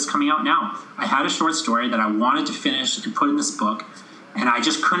short story that's coming out now. I had a short story that I wanted to finish and put in this book, and I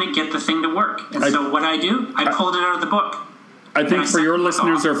just couldn't get the thing to work. And so what I do, I pulled it out of the book. I think for your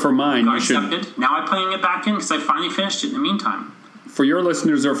listeners or for mine, you should. Now I'm putting it back in because I finally finished it in the meantime. For your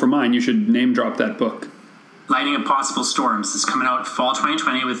listeners or for mine, you should name drop that book. Lighting Impossible Storms is coming out fall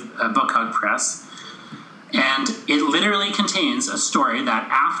 2020 with Book Hug Press. And it literally contains a story that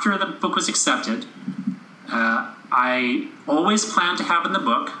after the book was accepted, I always planned to have in the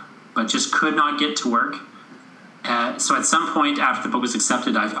book, but just could not get to work. So at some point after the book was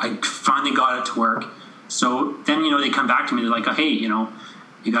accepted, I finally got it to work. So then, they come back to me. They're like, hey, you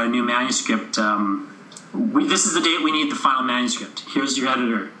got a new manuscript. This is the date we need the final manuscript. Here's your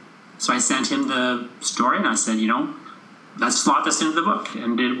editor. So I sent him the story, and I said, let's slot this into the book.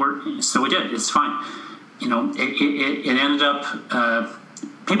 And it worked. So we did. It's fine. It ended up,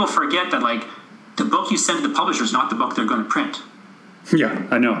 people forget that, like, the book you send to the publisher is not the book they're going to print. Yeah,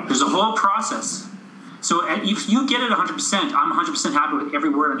 I know. There's a whole process. So if you get it 100%, I'm 100% happy with every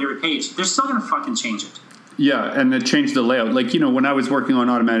word on every page. They're still going to fucking change it. Yeah, and it changed the layout. Like, when I was working on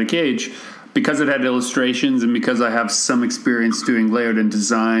Automatic Age, because it had illustrations and because I have some experience doing layout and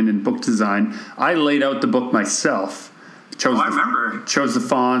design and book design, I laid out the book myself. I remember. Chose the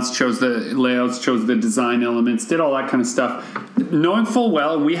fonts, chose the layouts, chose the design elements, did all that kind of stuff. Knowing full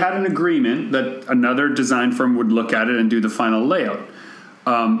well, we had an agreement that another design firm would look at it and do the final layout.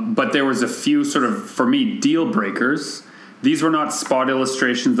 But there was a few sort of, for me, deal breakers. These were not spot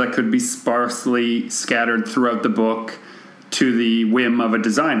illustrations that could be sparsely scattered throughout the book. to the whim of a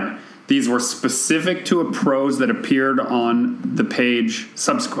designer. These were specific to a prose that appeared on the page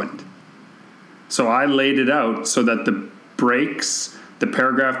subsequent. So I laid it out so that the breaks, the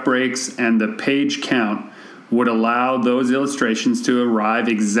paragraph breaks, and the page count would allow those illustrations to arrive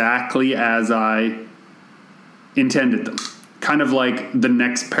exactly as I intended them. Kind of like the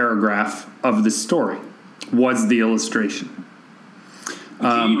next paragraph of the story was the illustration. You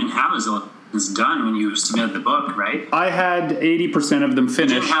didn't even have those illustrations done when you submitted the book, right? I had 80% of them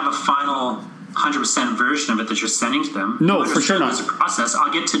finished. You didn't have a final 100% version of it that you're sending to them. No, for sure not. There's a process.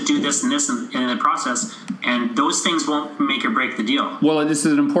 I'll get to do this and this in the process, and those things won't make or break the deal. Well, this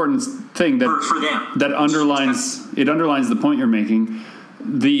is an important thing that for them. That underlines the point you're making.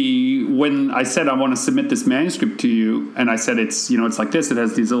 When I said I want to submit this manuscript to you, and I said it's like this, it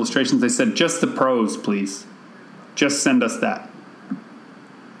has these illustrations. They said just the prose, please, just send us that.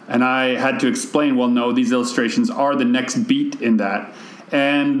 And I had to explain, well, no, these illustrations are the next beat in that.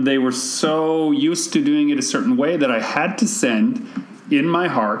 And they were so used to doing it a certain way that I had to send, in my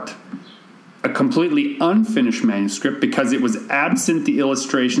heart, a completely unfinished manuscript because it was absent the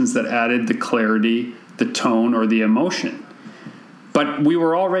illustrations that added the clarity, the tone, or the emotion. But we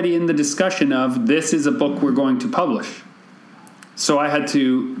were already in the discussion of this is a book we're going to publish. So I had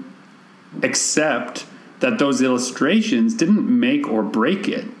to accept that those illustrations didn't make or break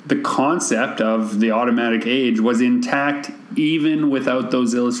it. The concept of the automatic age was intact even without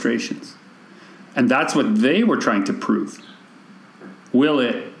those illustrations. And that's what they were trying to prove. Will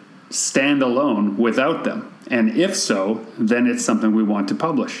it stand alone without them? And if so, then it's something we want to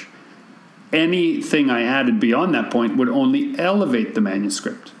publish. Anything I added beyond that point would only elevate the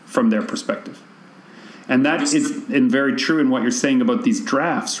manuscript from their perspective. And that is very true in what you're saying about these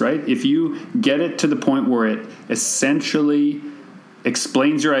drafts, right? If you get it to the point where it essentially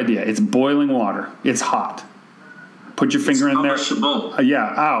explains your idea, it's boiling water, it's hot. Put your finger in there. It's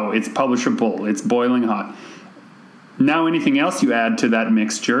publishable. It's publishable. It's boiling hot. Now anything else you add to that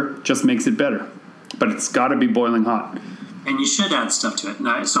mixture just makes it better. But it's got to be boiling hot. And you should add stuff to it.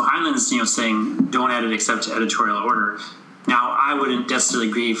 Now, so Heinlein's saying don't add it except to editorial order. Now, I wouldn't necessarily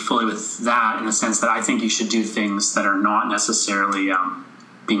agree fully with that in the sense that I think you should do things that are not necessarily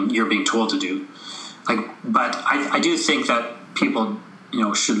you're being told to do. But I do think that people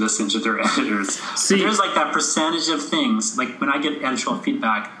should listen to their editors. See, there's that percentage of things. Like when I get editorial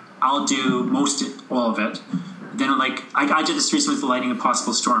feedback, I'll do all of it. Then I did this recently with The Lightning of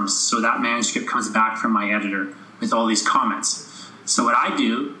Possible Storms. So that manuscript comes back from my editor with all these comments. So what I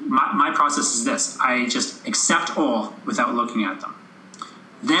do, my process is this. I just accept all without looking at them.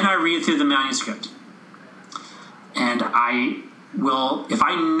 Then I read through the manuscript. And I will, if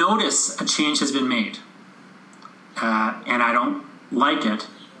I notice a change has been made and I don't like it,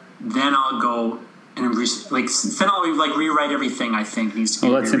 then I'll go and then I'll rewrite everything I think needs to be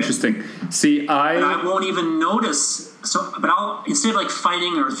rewritten. Interesting. See, but I won't even notice. But I'll, instead of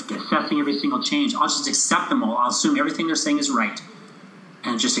fighting or accepting every single change, I'll just accept them all. I'll assume everything they're saying is right,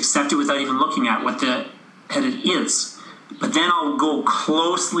 and just accept it without even looking at what the edit is. But then I'll go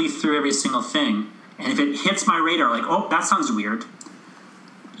closely through every single thing, and if it hits my radar, that sounds weird.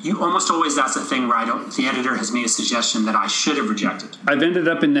 Almost always that's a thing where the editor has made a suggestion that I should have rejected. I've ended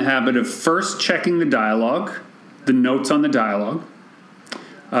up in the habit of first checking the dialogue, the notes on the dialogue,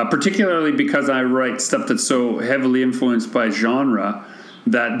 particularly because I write stuff that's so heavily influenced by genre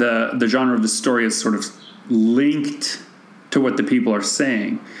that the genre of the story is sort of linked to what the people are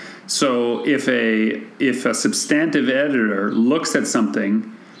saying. So if a substantive editor looks at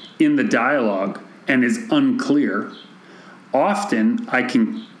something in the dialogue and is unclear, often I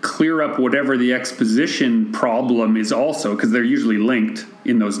can clear up whatever the exposition problem is also, because they're usually linked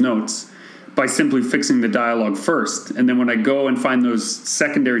in those notes, by simply fixing the dialogue first. And then when I go and find those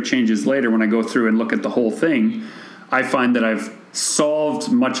secondary changes later, when I go through and look at the whole thing, I find that I've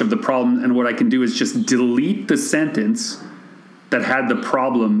solved much of the problem, and what I can do is just delete the sentence that had the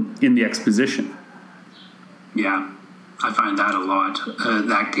problem in the exposition. Yeah, I find that a lot,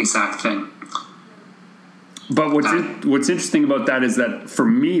 that exact thing. But what's interesting about that is that, for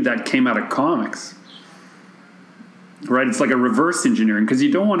me, that came out of comics. Right? It's like a reverse engineering, because you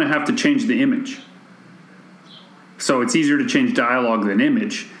don't want to have to change the image. So it's easier to change dialogue than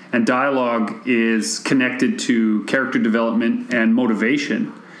image. And dialogue is connected to character development and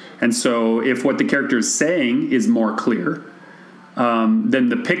motivation. And so if what the character is saying is more clear, then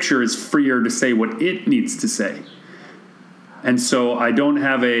the picture is freer to say what it needs to say. And so I don't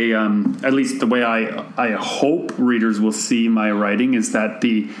have at least the way I hope readers will see my writing is that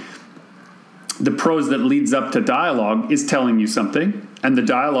the prose that leads up to dialogue is telling you something, and the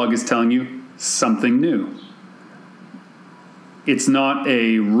dialogue is telling you something new. it's not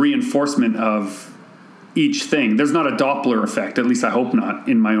a reinforcement of each thing. There's not a Doppler effect, at least I hope not,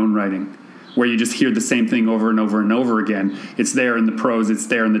 in my own writing, where you just hear the same thing over and over and over again. It's there in the prose, it's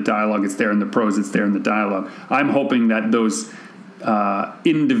there in the dialogue, it's there in the prose, it's there in the dialogue. I'm hoping that those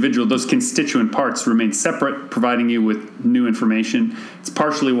those constituent parts remain separate, providing you with new information. It's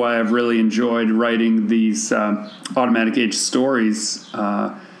partially why I've really enjoyed writing these automatic age stories,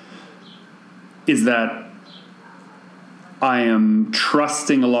 is that I am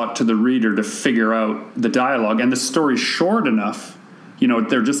trusting a lot to the reader to figure out the dialogue, and the story's short enough.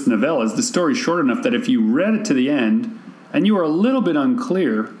 They're just novellas. The story's short enough that if you read it to the end and you are a little bit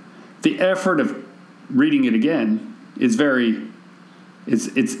unclear, the effort of reading it again is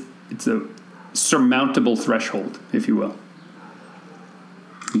it's a surmountable threshold, if you will.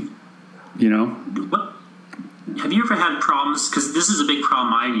 What, have you ever had problems? Because this is a big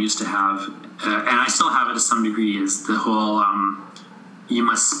problem I used to have, and I still have it to some degree. Is the whole you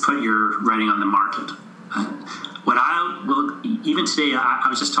must put your writing on the market. Even today, I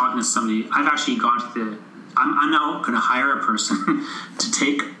was just talking to somebody. I've actually gone to I'm now going to hire a person to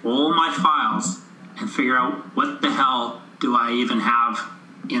take all my files and figure out what the hell do I even have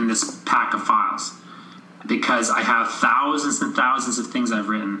in this pack of files, because I have thousands and thousands of things I've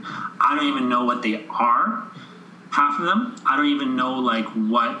written. I don't even know what they are, half of them. I don't even know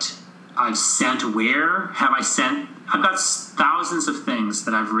what I've sent where. I've got thousands of things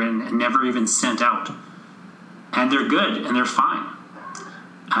that I've written and never even sent out. And they're good and they're fine.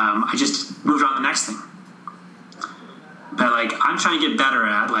 I just moved on to the next thing. But I'm trying to get better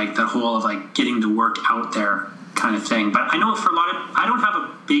at the whole of getting the work out there kind of thing. But I know for I don't have a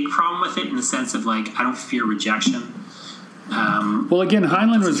big problem with it in the sense of I don't fear rejection. Well, again,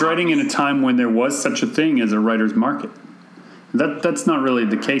 Heinlein was writing in a time when there was such a thing as a writer's market. That's not really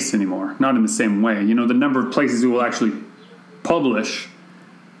the case anymore. Not in the same way. The number of places who will actually publish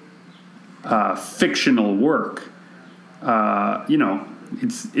fictional work,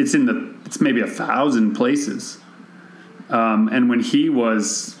 it's maybe 1,000 places. And when he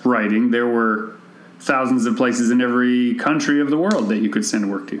was writing, there were thousands of places in every country of the world that you could send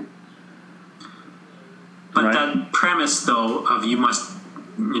work to. But right? That premise, though, of you must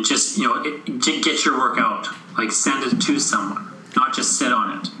just, get your work out, send it to someone, not just sit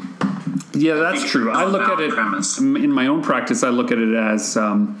on it. Yeah, that's true. I look at it premise. In my own practice. I look at it as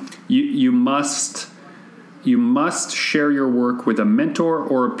you must share your work with a mentor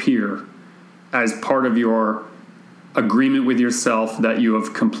or a peer as part of your agreement with yourself that you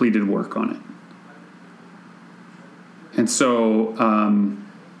have completed work on it. And so,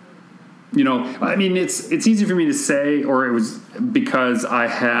 it's easy for me to say, or it was because I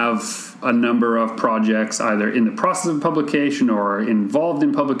have a number of projects either in the process of publication or involved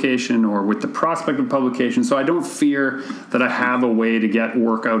in publication or with the prospect of publication. So I don't fear that I have a way to get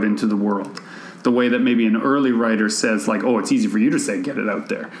work out into the world, the way that maybe an early writer says, it's easy for you to say, get it out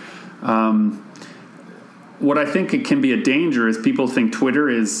there. What I think it can be a danger is people think Twitter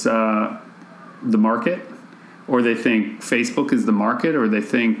is the market, or they think Facebook is the market, or they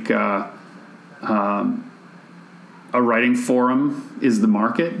think a writing forum is the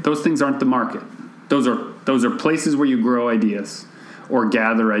market. Those things aren't the market. Those are places where you grow ideas or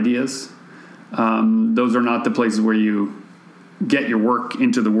gather ideas. Those are not the places where you get your work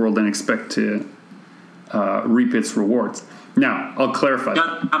into the world and expect to reap its rewards. Now, I'll clarify. It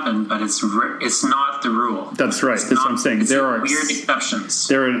doesn't happen, but it's not the rule. That's right. That's what I'm saying. There are weird exceptions.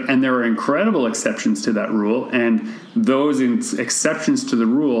 There are incredible exceptions to that rule, and those exceptions to the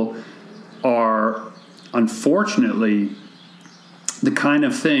rule are, unfortunately, the kind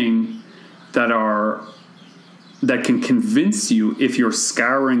of thing that can convince you, if you're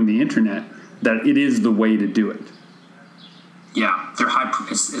scouring the internet, that it is the way to do it. Yeah,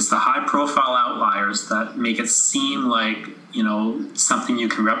 it's the high-profile outliers that make it seem like something you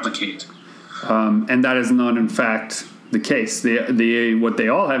can replicate, and that is not, in fact, the case. What they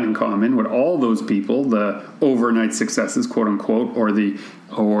all have in common, what all those people, the overnight successes, quote unquote, or the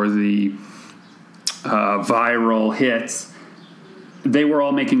viral hits, they were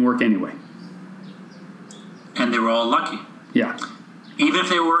all making work anyway, and they were all lucky. Yeah. Even if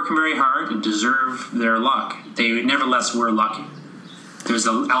they were working very hard and deserve their luck, they nevertheless were lucky. There's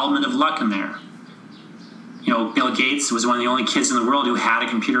an element of luck in there. Bill Gates was one of the only kids in the world who had a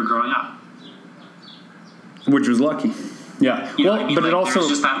computer growing up. Which was lucky. Yeah. But it also,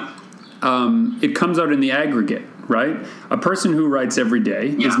 just that, it comes out in the aggregate, right? A person who writes every day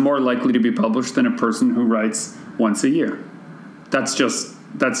is more likely to be published than a person who writes once a year. That's just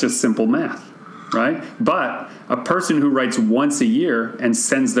simple math. Right? But a person who writes once a year and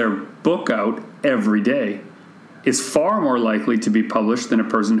sends their book out every day is far more likely to be published than a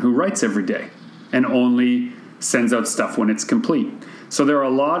person who writes every day and only sends out stuff when it's complete. So there are a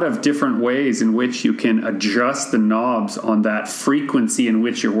lot of different ways in which you can adjust the knobs on that frequency in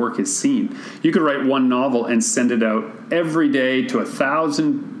which your work is seen. You could write one novel and send it out every day to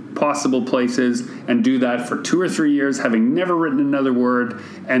 1,000 possible places and do that for 2 or 3 years, having never written another word,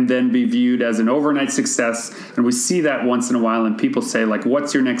 and then be viewed as an overnight success. And we see that once in a while, and people say, like,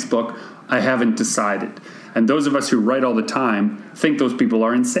 what's your next book? I haven't decided. And those of us who write all the time think those people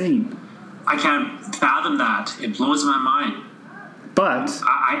are insane. I can't fathom that. It blows my mind. But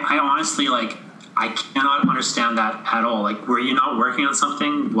I honestly, like, I cannot understand that at all. Like, were you not working on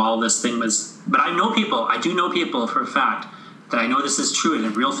something while this thing was... But I do know people for a fact that I know this is true and a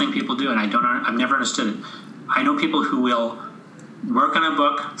real thing people do, and I've never understood it. I know people who will work on a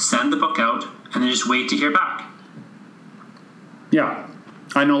book, send the book out, and then just wait to hear back. Yeah.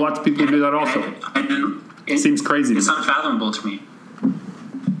 I know lots of people who do that also. It seems crazy. It's unfathomable to me.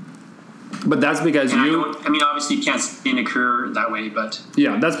 But that's because obviously you can't see a career that way, but...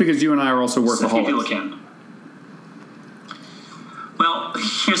 Yeah, that's because you and I are also workaholics. So few people can. Well,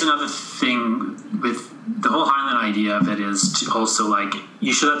 here's another thing with the whole Highland idea of it is to also, like,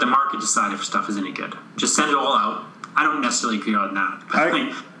 you should let the market decide if stuff is any good. Just send it all out. I don't necessarily agree on that.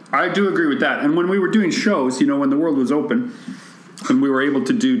 I do agree with that. And when we were doing shows, when the world was open, and we were able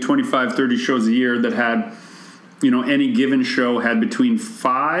to do 25, 30 shows a year that had... any given show had between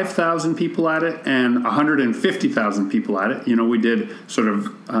 5,000 people at it and 150,000 people at it. We did sort of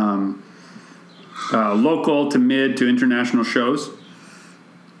local to mid to international shows.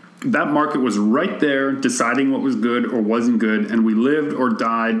 That market was right there deciding what was good or wasn't good, and we lived or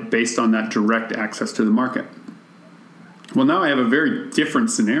died based on that direct access to the market. Well, now I have a very different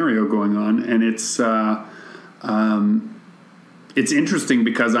scenario going on, and it's interesting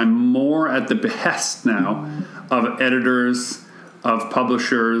because I'm more at the behest now of editors, of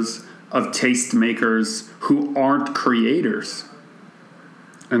publishers, of tastemakers who aren't creators.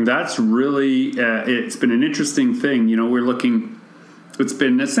 And that's really, it's been an interesting thing. It's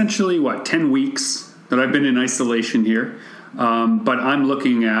been essentially, 10 weeks that I've been in isolation here. But I'm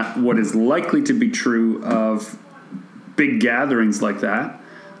looking at what is likely to be true of big gatherings like that.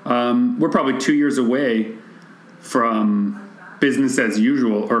 We're probably 2 years away from business as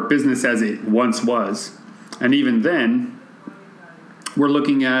usual, or business as it once was. And even then, we're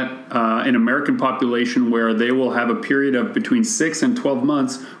looking at an American population where they will have a period of between 6 and 12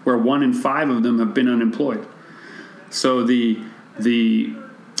 months where 1 in 5 of them have been unemployed. So the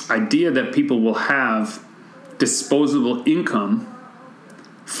idea that people will have disposable income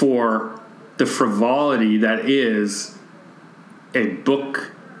for the frivolity that is a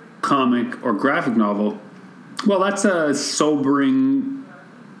book, comic, or graphic novel, well, that's a sobering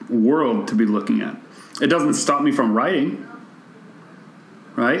world to be looking at. It doesn't stop me from writing,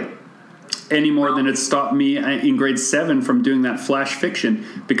 right? Any more than it stopped me in grade 7 from doing that flash fiction,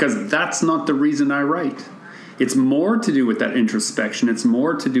 because that's not the reason I write. It's more to do with that introspection. It's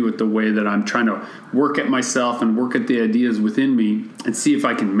more to do with the way that I'm trying to work at myself and work at the ideas within me and see if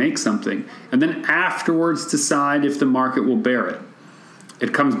I can make something. And then afterwards decide if the market will bear it.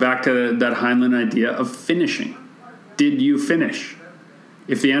 It comes back to that Heinlein idea of finishing. Did you finish?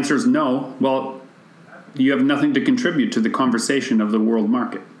 If the answer is no, well, you have nothing to contribute to the conversation of the world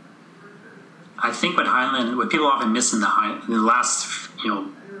market. I think what people often miss in the Heinlein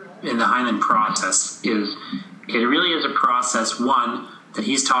process is it really is a process, one, that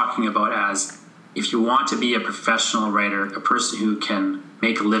he's talking about as if you want to be a professional writer, a person who can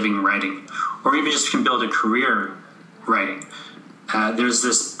make a living writing, or even just can build a career writing. There's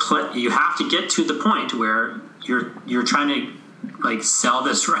this you have to get to the point where you're trying to sell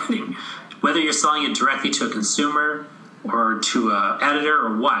this writing, whether you're selling it directly to a consumer or to an editor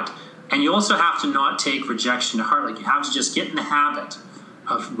or what. And you also have to not take rejection to heart. You have to just get in the habit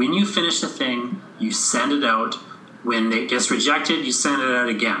of when you finish a thing, you send it out. When it gets rejected, you send it out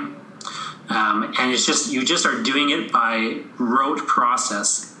again. And it's just you just are doing it by rote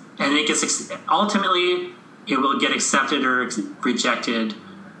process, and it gets ultimately. It will get accepted or rejected.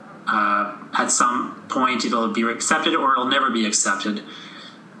 At some point, it'll be accepted or it'll never be accepted.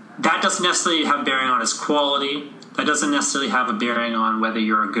 That doesn't necessarily have bearing on its quality. That doesn't necessarily have a bearing on whether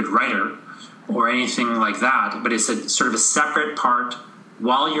you're a good writer or anything like that. But it's a sort of a separate part.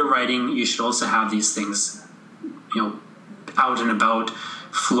 While you're writing, you should also have these things, out and about,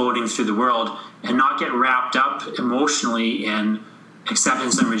 floating through the world, and not get wrapped up emotionally in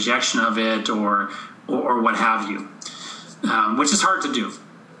acceptance and rejection of it or what have you, which is hard to do.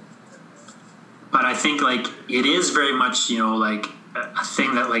 But I think it is very much a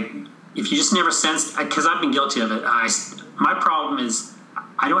thing that if you just never sensed, because I've been guilty of it. My problem is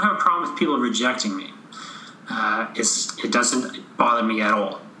I don't have a problem with people rejecting me. It doesn't bother me at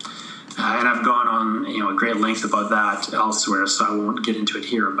all. And I've gone on a great length about that elsewhere, so I won't get into it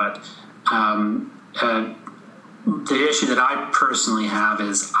here. But the issue that I personally have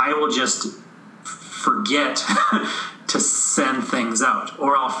is I will just forget to send things out,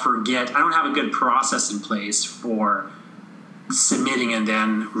 or I'll forget. I don't have a good process in place for submitting and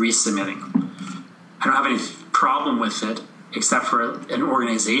then resubmitting. I don't have any problem with it except for an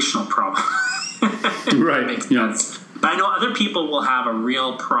organizational problem. Right. Makes sense. But I know other people will have a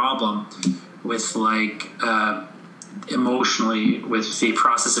real problem with emotionally with the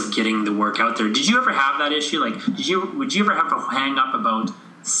process of getting the work out there. Did you ever have that issue? Like, would you ever have a hang up about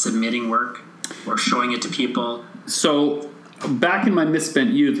submitting work or showing it to people? So back in my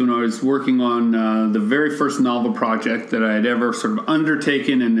misspent youth, when I was working on the very first novel project that I had ever sort of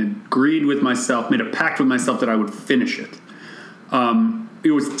undertaken and agreed with myself, made a pact with myself that I would finish it.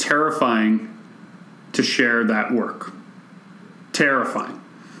 It was terrifying to share that work. Terrifying.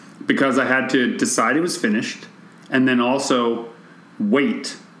 Because I had to decide it was finished and then also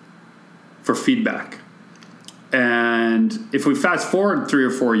wait for feedback. And if we fast forward 3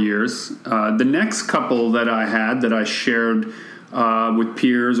 or 4 years, the next couple that I had that I shared with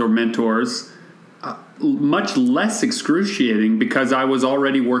peers or mentors, much less excruciating because I was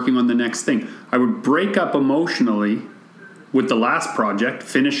already working on the next thing. I would break up emotionally with the last project,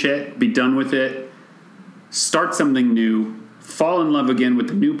 finish it, be done with it, start something new, fall in love again with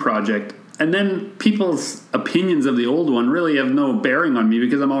the new project, and then people's opinions of the old one really have no bearing on me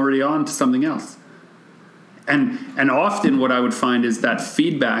because I'm already on to something else. And often what I would find is that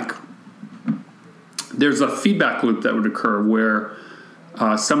feedback, there's a feedback loop that would occur where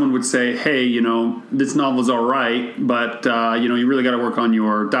someone would say, hey, this novel's all right, but, you really got to work on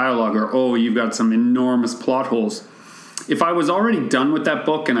your dialogue, or, oh, you've got some enormous plot holes. If I was already done with that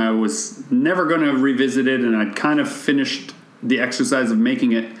book and I was never going to revisit it and I'd kind of finished the exercise of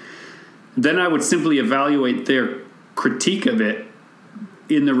making it, then I would simply evaluate their critique of it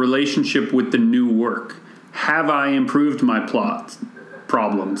in the relationship with the new work. Have I improved my plot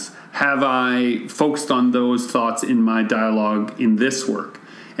problems? Have I focused on those thoughts in my dialogue in this work?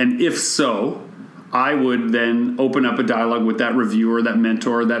 And if so, I would then open up a dialogue with that reviewer, that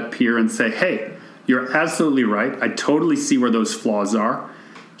mentor, that peer, and say, hey, you're absolutely right. I totally see where those flaws are.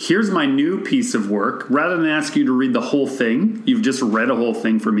 Here's my new piece of work. Rather than ask you to read the whole thing, you've just read a whole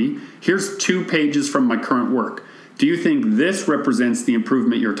thing for me. Here's 2 pages from my current work. Do you think this represents the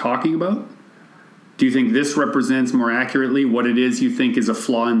improvement you're talking about? Do you think this represents more accurately what it is you think is a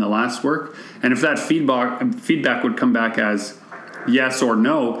flaw in the last work? And if that feedback would come back as yes or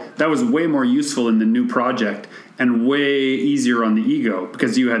no, that was way more useful in the new project and way easier on the ego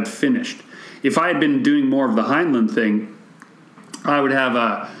because you had finished. If I had been doing more of the Heinlein thing, I would have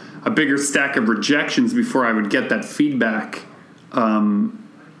a bigger stack of rejections before I would get that feedback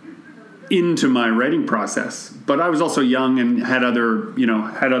into my writing process. But I was also young and had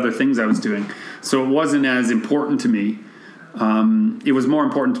other things I was doing. So it wasn't as important to me. It was more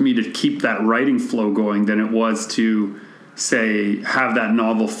important to me to keep that writing flow going than it was to, say, have that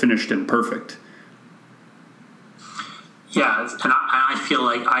novel finished and perfect. Yeah, and I feel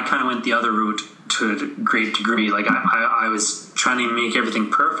like I kind of went the other route to a great degree. Like I was trying to make everything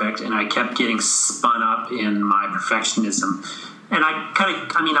perfect, and I kept getting spun up in my perfectionism. And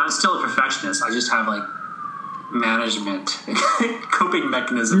I'm still a perfectionist. I just have management coping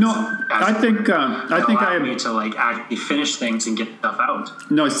mechanisms. No, I think I me to actually finish things and get stuff out.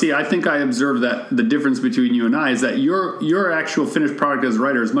 No, see, I think I observed that the difference between you and I is that your actual finished product as a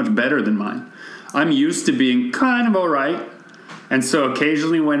writer is much better than mine. I'm used to being kind of all right. And so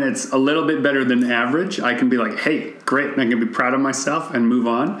occasionally when it's a little bit better than average, I can be like, hey, great, and I can be proud of myself and move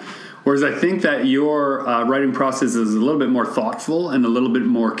on. Whereas I think that your writing process is a little bit more thoughtful and a little bit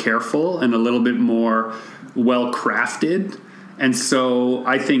more careful and a little bit more well-crafted. And so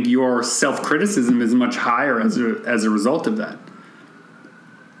I think your self-criticism is much higher as a result of that.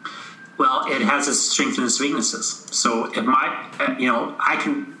 Well, it has its strengths and its weaknesses. So if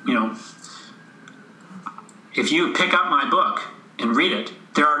if you pick up my book and read it,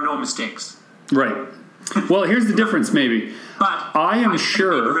 there are no mistakes. Right. Well, here's the difference, maybe. But I am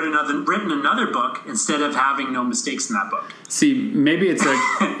sure written another book instead of having no mistakes in that book. See, maybe it's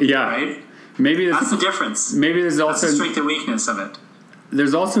yeah, right. Maybe that's the difference. Maybe there's also the strength and weakness of it.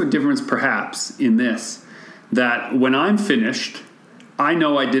 There's also a difference, perhaps, in this, that when I'm finished, I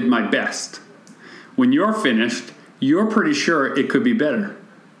know I did my best. When you're finished, you're pretty sure it could be better.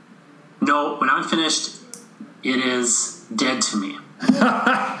 No, when I'm finished, it is dead to me.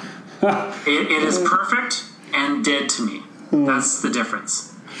 It is perfect and dead to me. That's the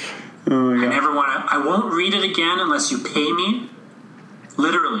difference. Oh, yeah. I won't read it again unless you pay me.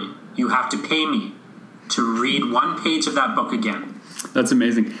 Literally, you have to pay me to read one page of that book again. That's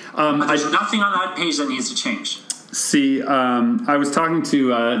amazing. But there's nothing on that page that needs to change. See, I was talking to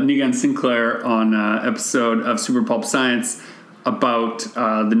Negan Sinclair on an episode of Super Pulp Science about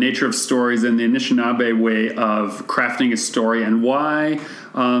the nature of stories and the Anishinaabe way of crafting a story and why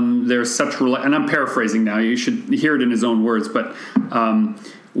there's such... and I'm paraphrasing now. You should hear it in his own words. But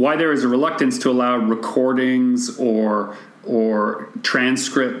why there is a reluctance to allow recordings or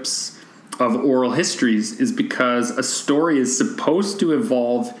transcripts of oral histories is because a story is supposed to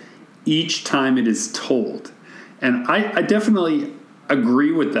evolve each time it is told. And I definitely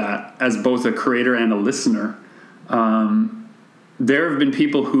agree with that as both a creator and a listener. There have been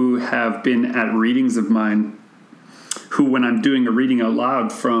people who have been at readings of mine who, when I'm doing a reading out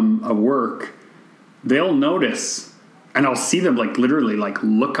loud from a work, they'll notice, and I'll see them literally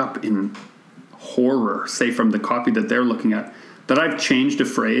look up in horror, say from the copy that they're looking at, that I've changed a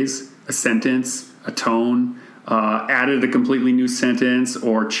phrase, a sentence, a tone, added a completely new sentence,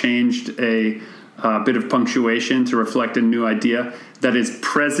 or changed a bit of punctuation to reflect a new idea that is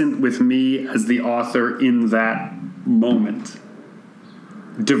present with me as the author in that moment,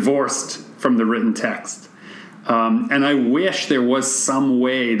 divorced from the written text. And I wish there was some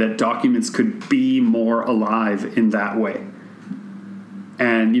way that documents could be more alive in that way.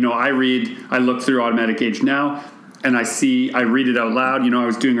 And, I look through Automatic Age now, and I read it out loud. I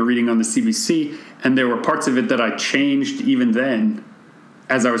was doing a reading on the CBC, and there were parts of it that I changed even then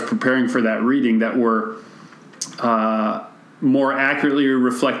as I was preparing for that reading that were more accurately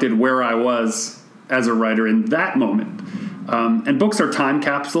reflected where I was as a writer in that moment. And books are time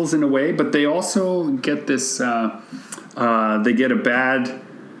capsules in a way, but they also get this, they have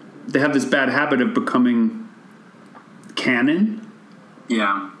this bad habit of becoming canon.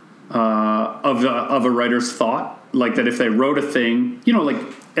 Yeah. Of a writer's thought. Like that if they wrote a thing,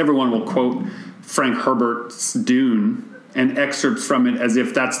 everyone will quote Frank Herbert's Dune and excerpts from it as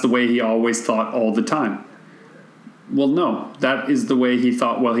if that's the way he always thought all the time. Well, no, that is the way he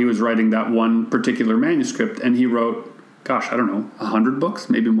thought while he was writing that one particular manuscript, and he wrote, 100 books,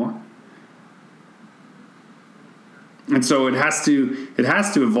 maybe more. And so it has to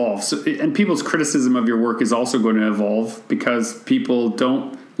evolve. So, and people's criticism of your work is also going to evolve because people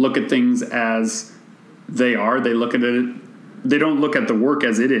don't look at things as they are. They look at it. They don't look at the work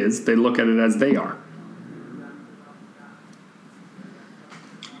as it is. They look at it as they are.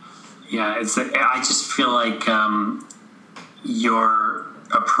 Yeah, I just feel like your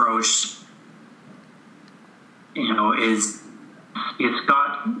approach, it's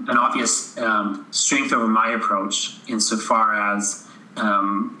got an obvious strength over my approach insofar as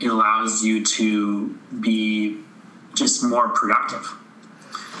it allows you to be just more productive.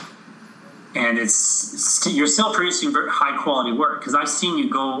 And you're still producing very high quality work because I've seen you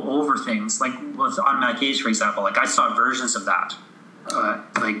go over things like with Automatic Age, for example. Like I saw versions of that.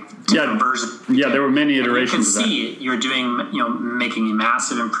 Different versions. Yeah, there were many iterations of that. You can see you're doing, making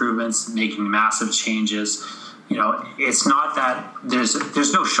massive improvements, making massive changes. It's not that there's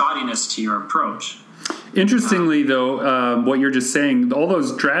no shoddiness to your approach. Interestingly, though, what you're just saying, all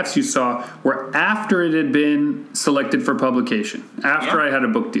those drafts you saw were after it had been selected for publication, after I had a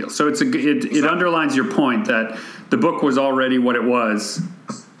book deal. So it underlines your point that the book was already what it was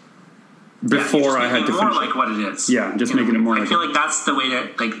before I had to finish it. More like what it is. Yeah, just making it more like it. I feel like that's the way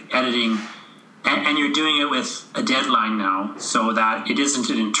that editing, and you're doing it with a deadline now so that it isn't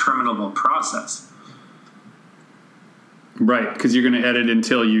an interminable process. Right, because you're going to edit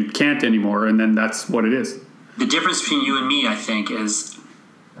until you can't anymore, and then that's what it is. The difference between you and me, I think, is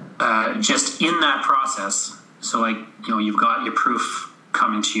just in that process. So, you've got your proof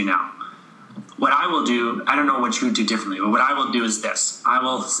coming to you now. What I will do, I don't know what you would do differently, but what I will do is this. I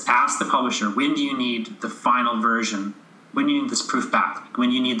will ask the publisher, when do you need the final version? When do you need this proof back? When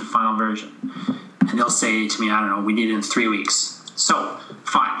do you need the final version? And they'll say to me, I don't know, we need it in 3 weeks. So,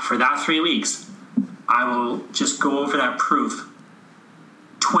 fine. For that 3 weeks, I will just go over that proof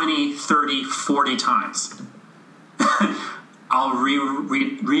 20, 30, 40 times. I'll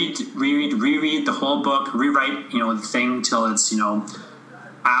reread the whole book, rewrite, the thing till it's,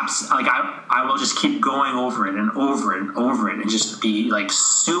 I will just keep going over it and over it and over it and just be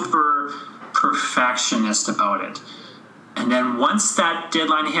super perfectionist about it. And then once that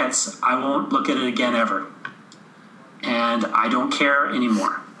deadline hits, I won't look at it again ever. And I don't care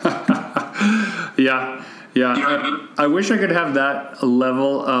anymore. Yeah. You know what I mean? I wish I could have that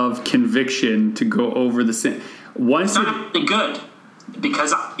level of conviction to go over the same. It's not really good.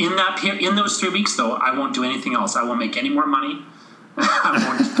 because in those 3 weeks, though, I won't do anything else. I won't make any more money. I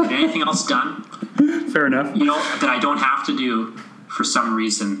won't get anything else done. Fair enough. That I don't have to do for some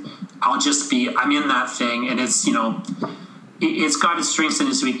reason. I'm in that thing, and it's, it's got its strengths and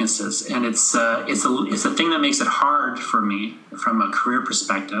its weaknesses, and it's a thing that makes it hard for me from a career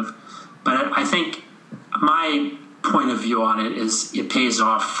perspective. But I think my point of view on it is it pays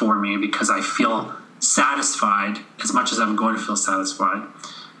off for me because I feel satisfied as much as I'm going to feel satisfied.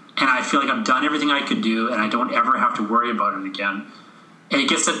 And I feel like I've done everything I could do, and I don't ever have to worry about it again. And it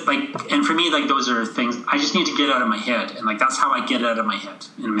gets it and for me, those are things I just need to get out of my head. And that's how I get it out of my head,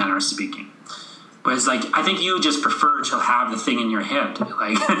 in a manner of speaking. But it's I think you just prefer to have the thing in your head.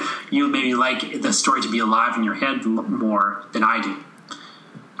 You maybe like the story to be alive in your head more than I do.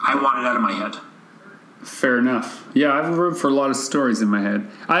 I want it out of my head. Fair enough. Yeah, I've room for a lot of stories in my head.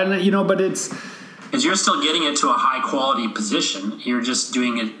 But it's... Because you're still getting it to a high quality position. You're just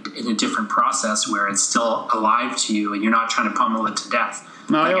doing it in a different process where it's still alive to you and you're not trying to pummel it to death.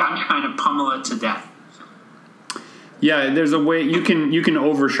 I'm trying to pummel it to death. Yeah, there's a way you can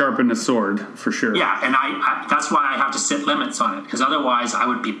over sharpen a sword for sure. Yeah, and I that's why I have to set limits on it, because otherwise I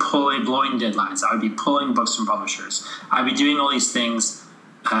would be blowing deadlines. I would be pulling books from publishers. I'd be doing all these things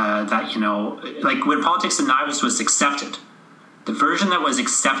that when Politics and Knives was accepted, the version that was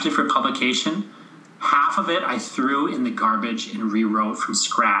accepted for publication, half of it I threw in the garbage and rewrote from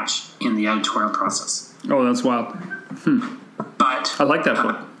scratch in the editorial process. Oh, that's wild. But I like that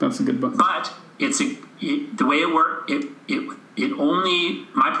book. That's a good book. But the way it worked,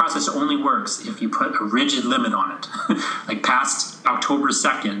 my process only works if you put a rigid limit on it. Past October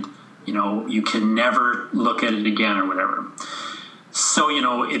 2nd, you can never look at it again or whatever. So,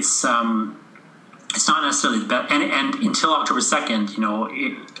 it's not necessarily the best. And until October 2nd,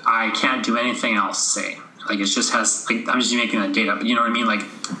 I can't do anything else, say. It just has, I'm just making that date up, but you know what I mean?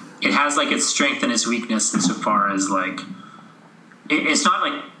 It has, its strength and its weakness insofar as, it's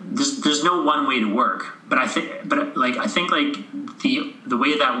not there's no one way to work. But I think the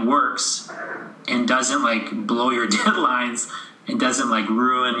way that works and doesn't, blow your deadlines and doesn't,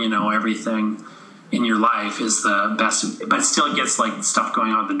 ruin, everything in your life is the best, but it still gets, stuff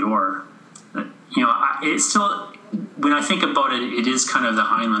going out the door. It's still, when I think about it, it is kind of the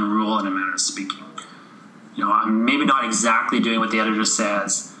Heinlein rule in a manner of speaking. I'm maybe not exactly doing what the editor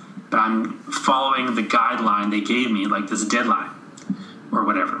says, but I'm following the guideline they gave me, this deadline or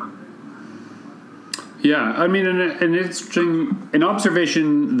whatever. Yeah, an interesting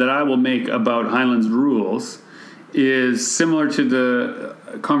observation that I will make about Heinlein's rules is similar to the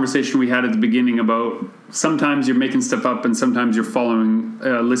conversation we had at the beginning about sometimes you're making stuff up and sometimes you're following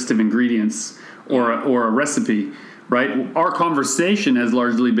a list of ingredients or a recipe, right? Our conversation has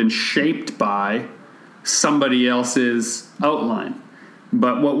largely been shaped by somebody else's outline.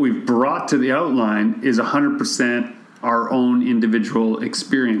 But what we've brought to the outline is 100% our own individual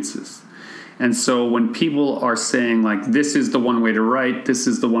experiences. And so when people are saying, this is the one way to write, this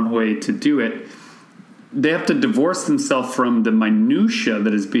is the one way to do it, they have to divorce themselves from the minutia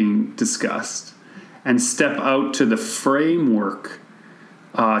that is being discussed and step out to the framework,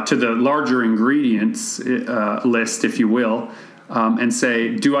 to the larger ingredients list, if you will, and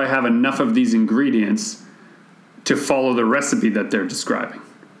say, do I have enough of these ingredients to follow the recipe that they're describing?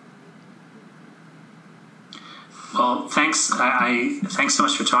 Well, thanks. Thanks so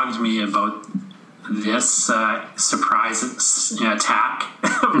much for talking to me about this surprise attack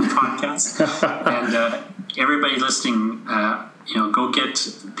of the podcast. And everybody listening, go get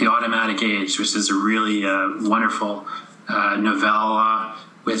The Automatic Age, which is a really wonderful novella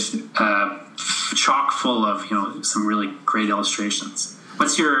with chock full of some really great illustrations.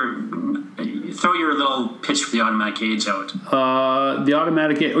 What's throw your little pitch for The Automatic Age out? The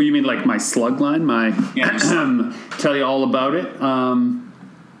Automatic Age, you mean my slug line? Tell you all about it.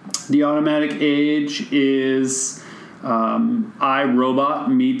 The Automatic Age is iRobot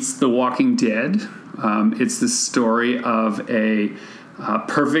meets The Walking Dead. It's the story of a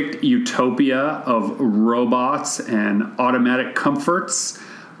perfect utopia of robots and automatic comforts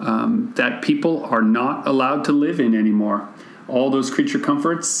that people are not allowed to live in anymore. All those creature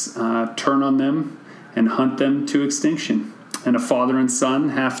comforts turn on them and hunt them to extinction. And a father and son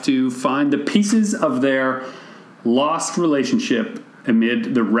have to find the pieces of their lost relationship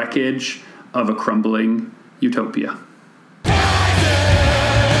amid the wreckage of a crumbling utopia.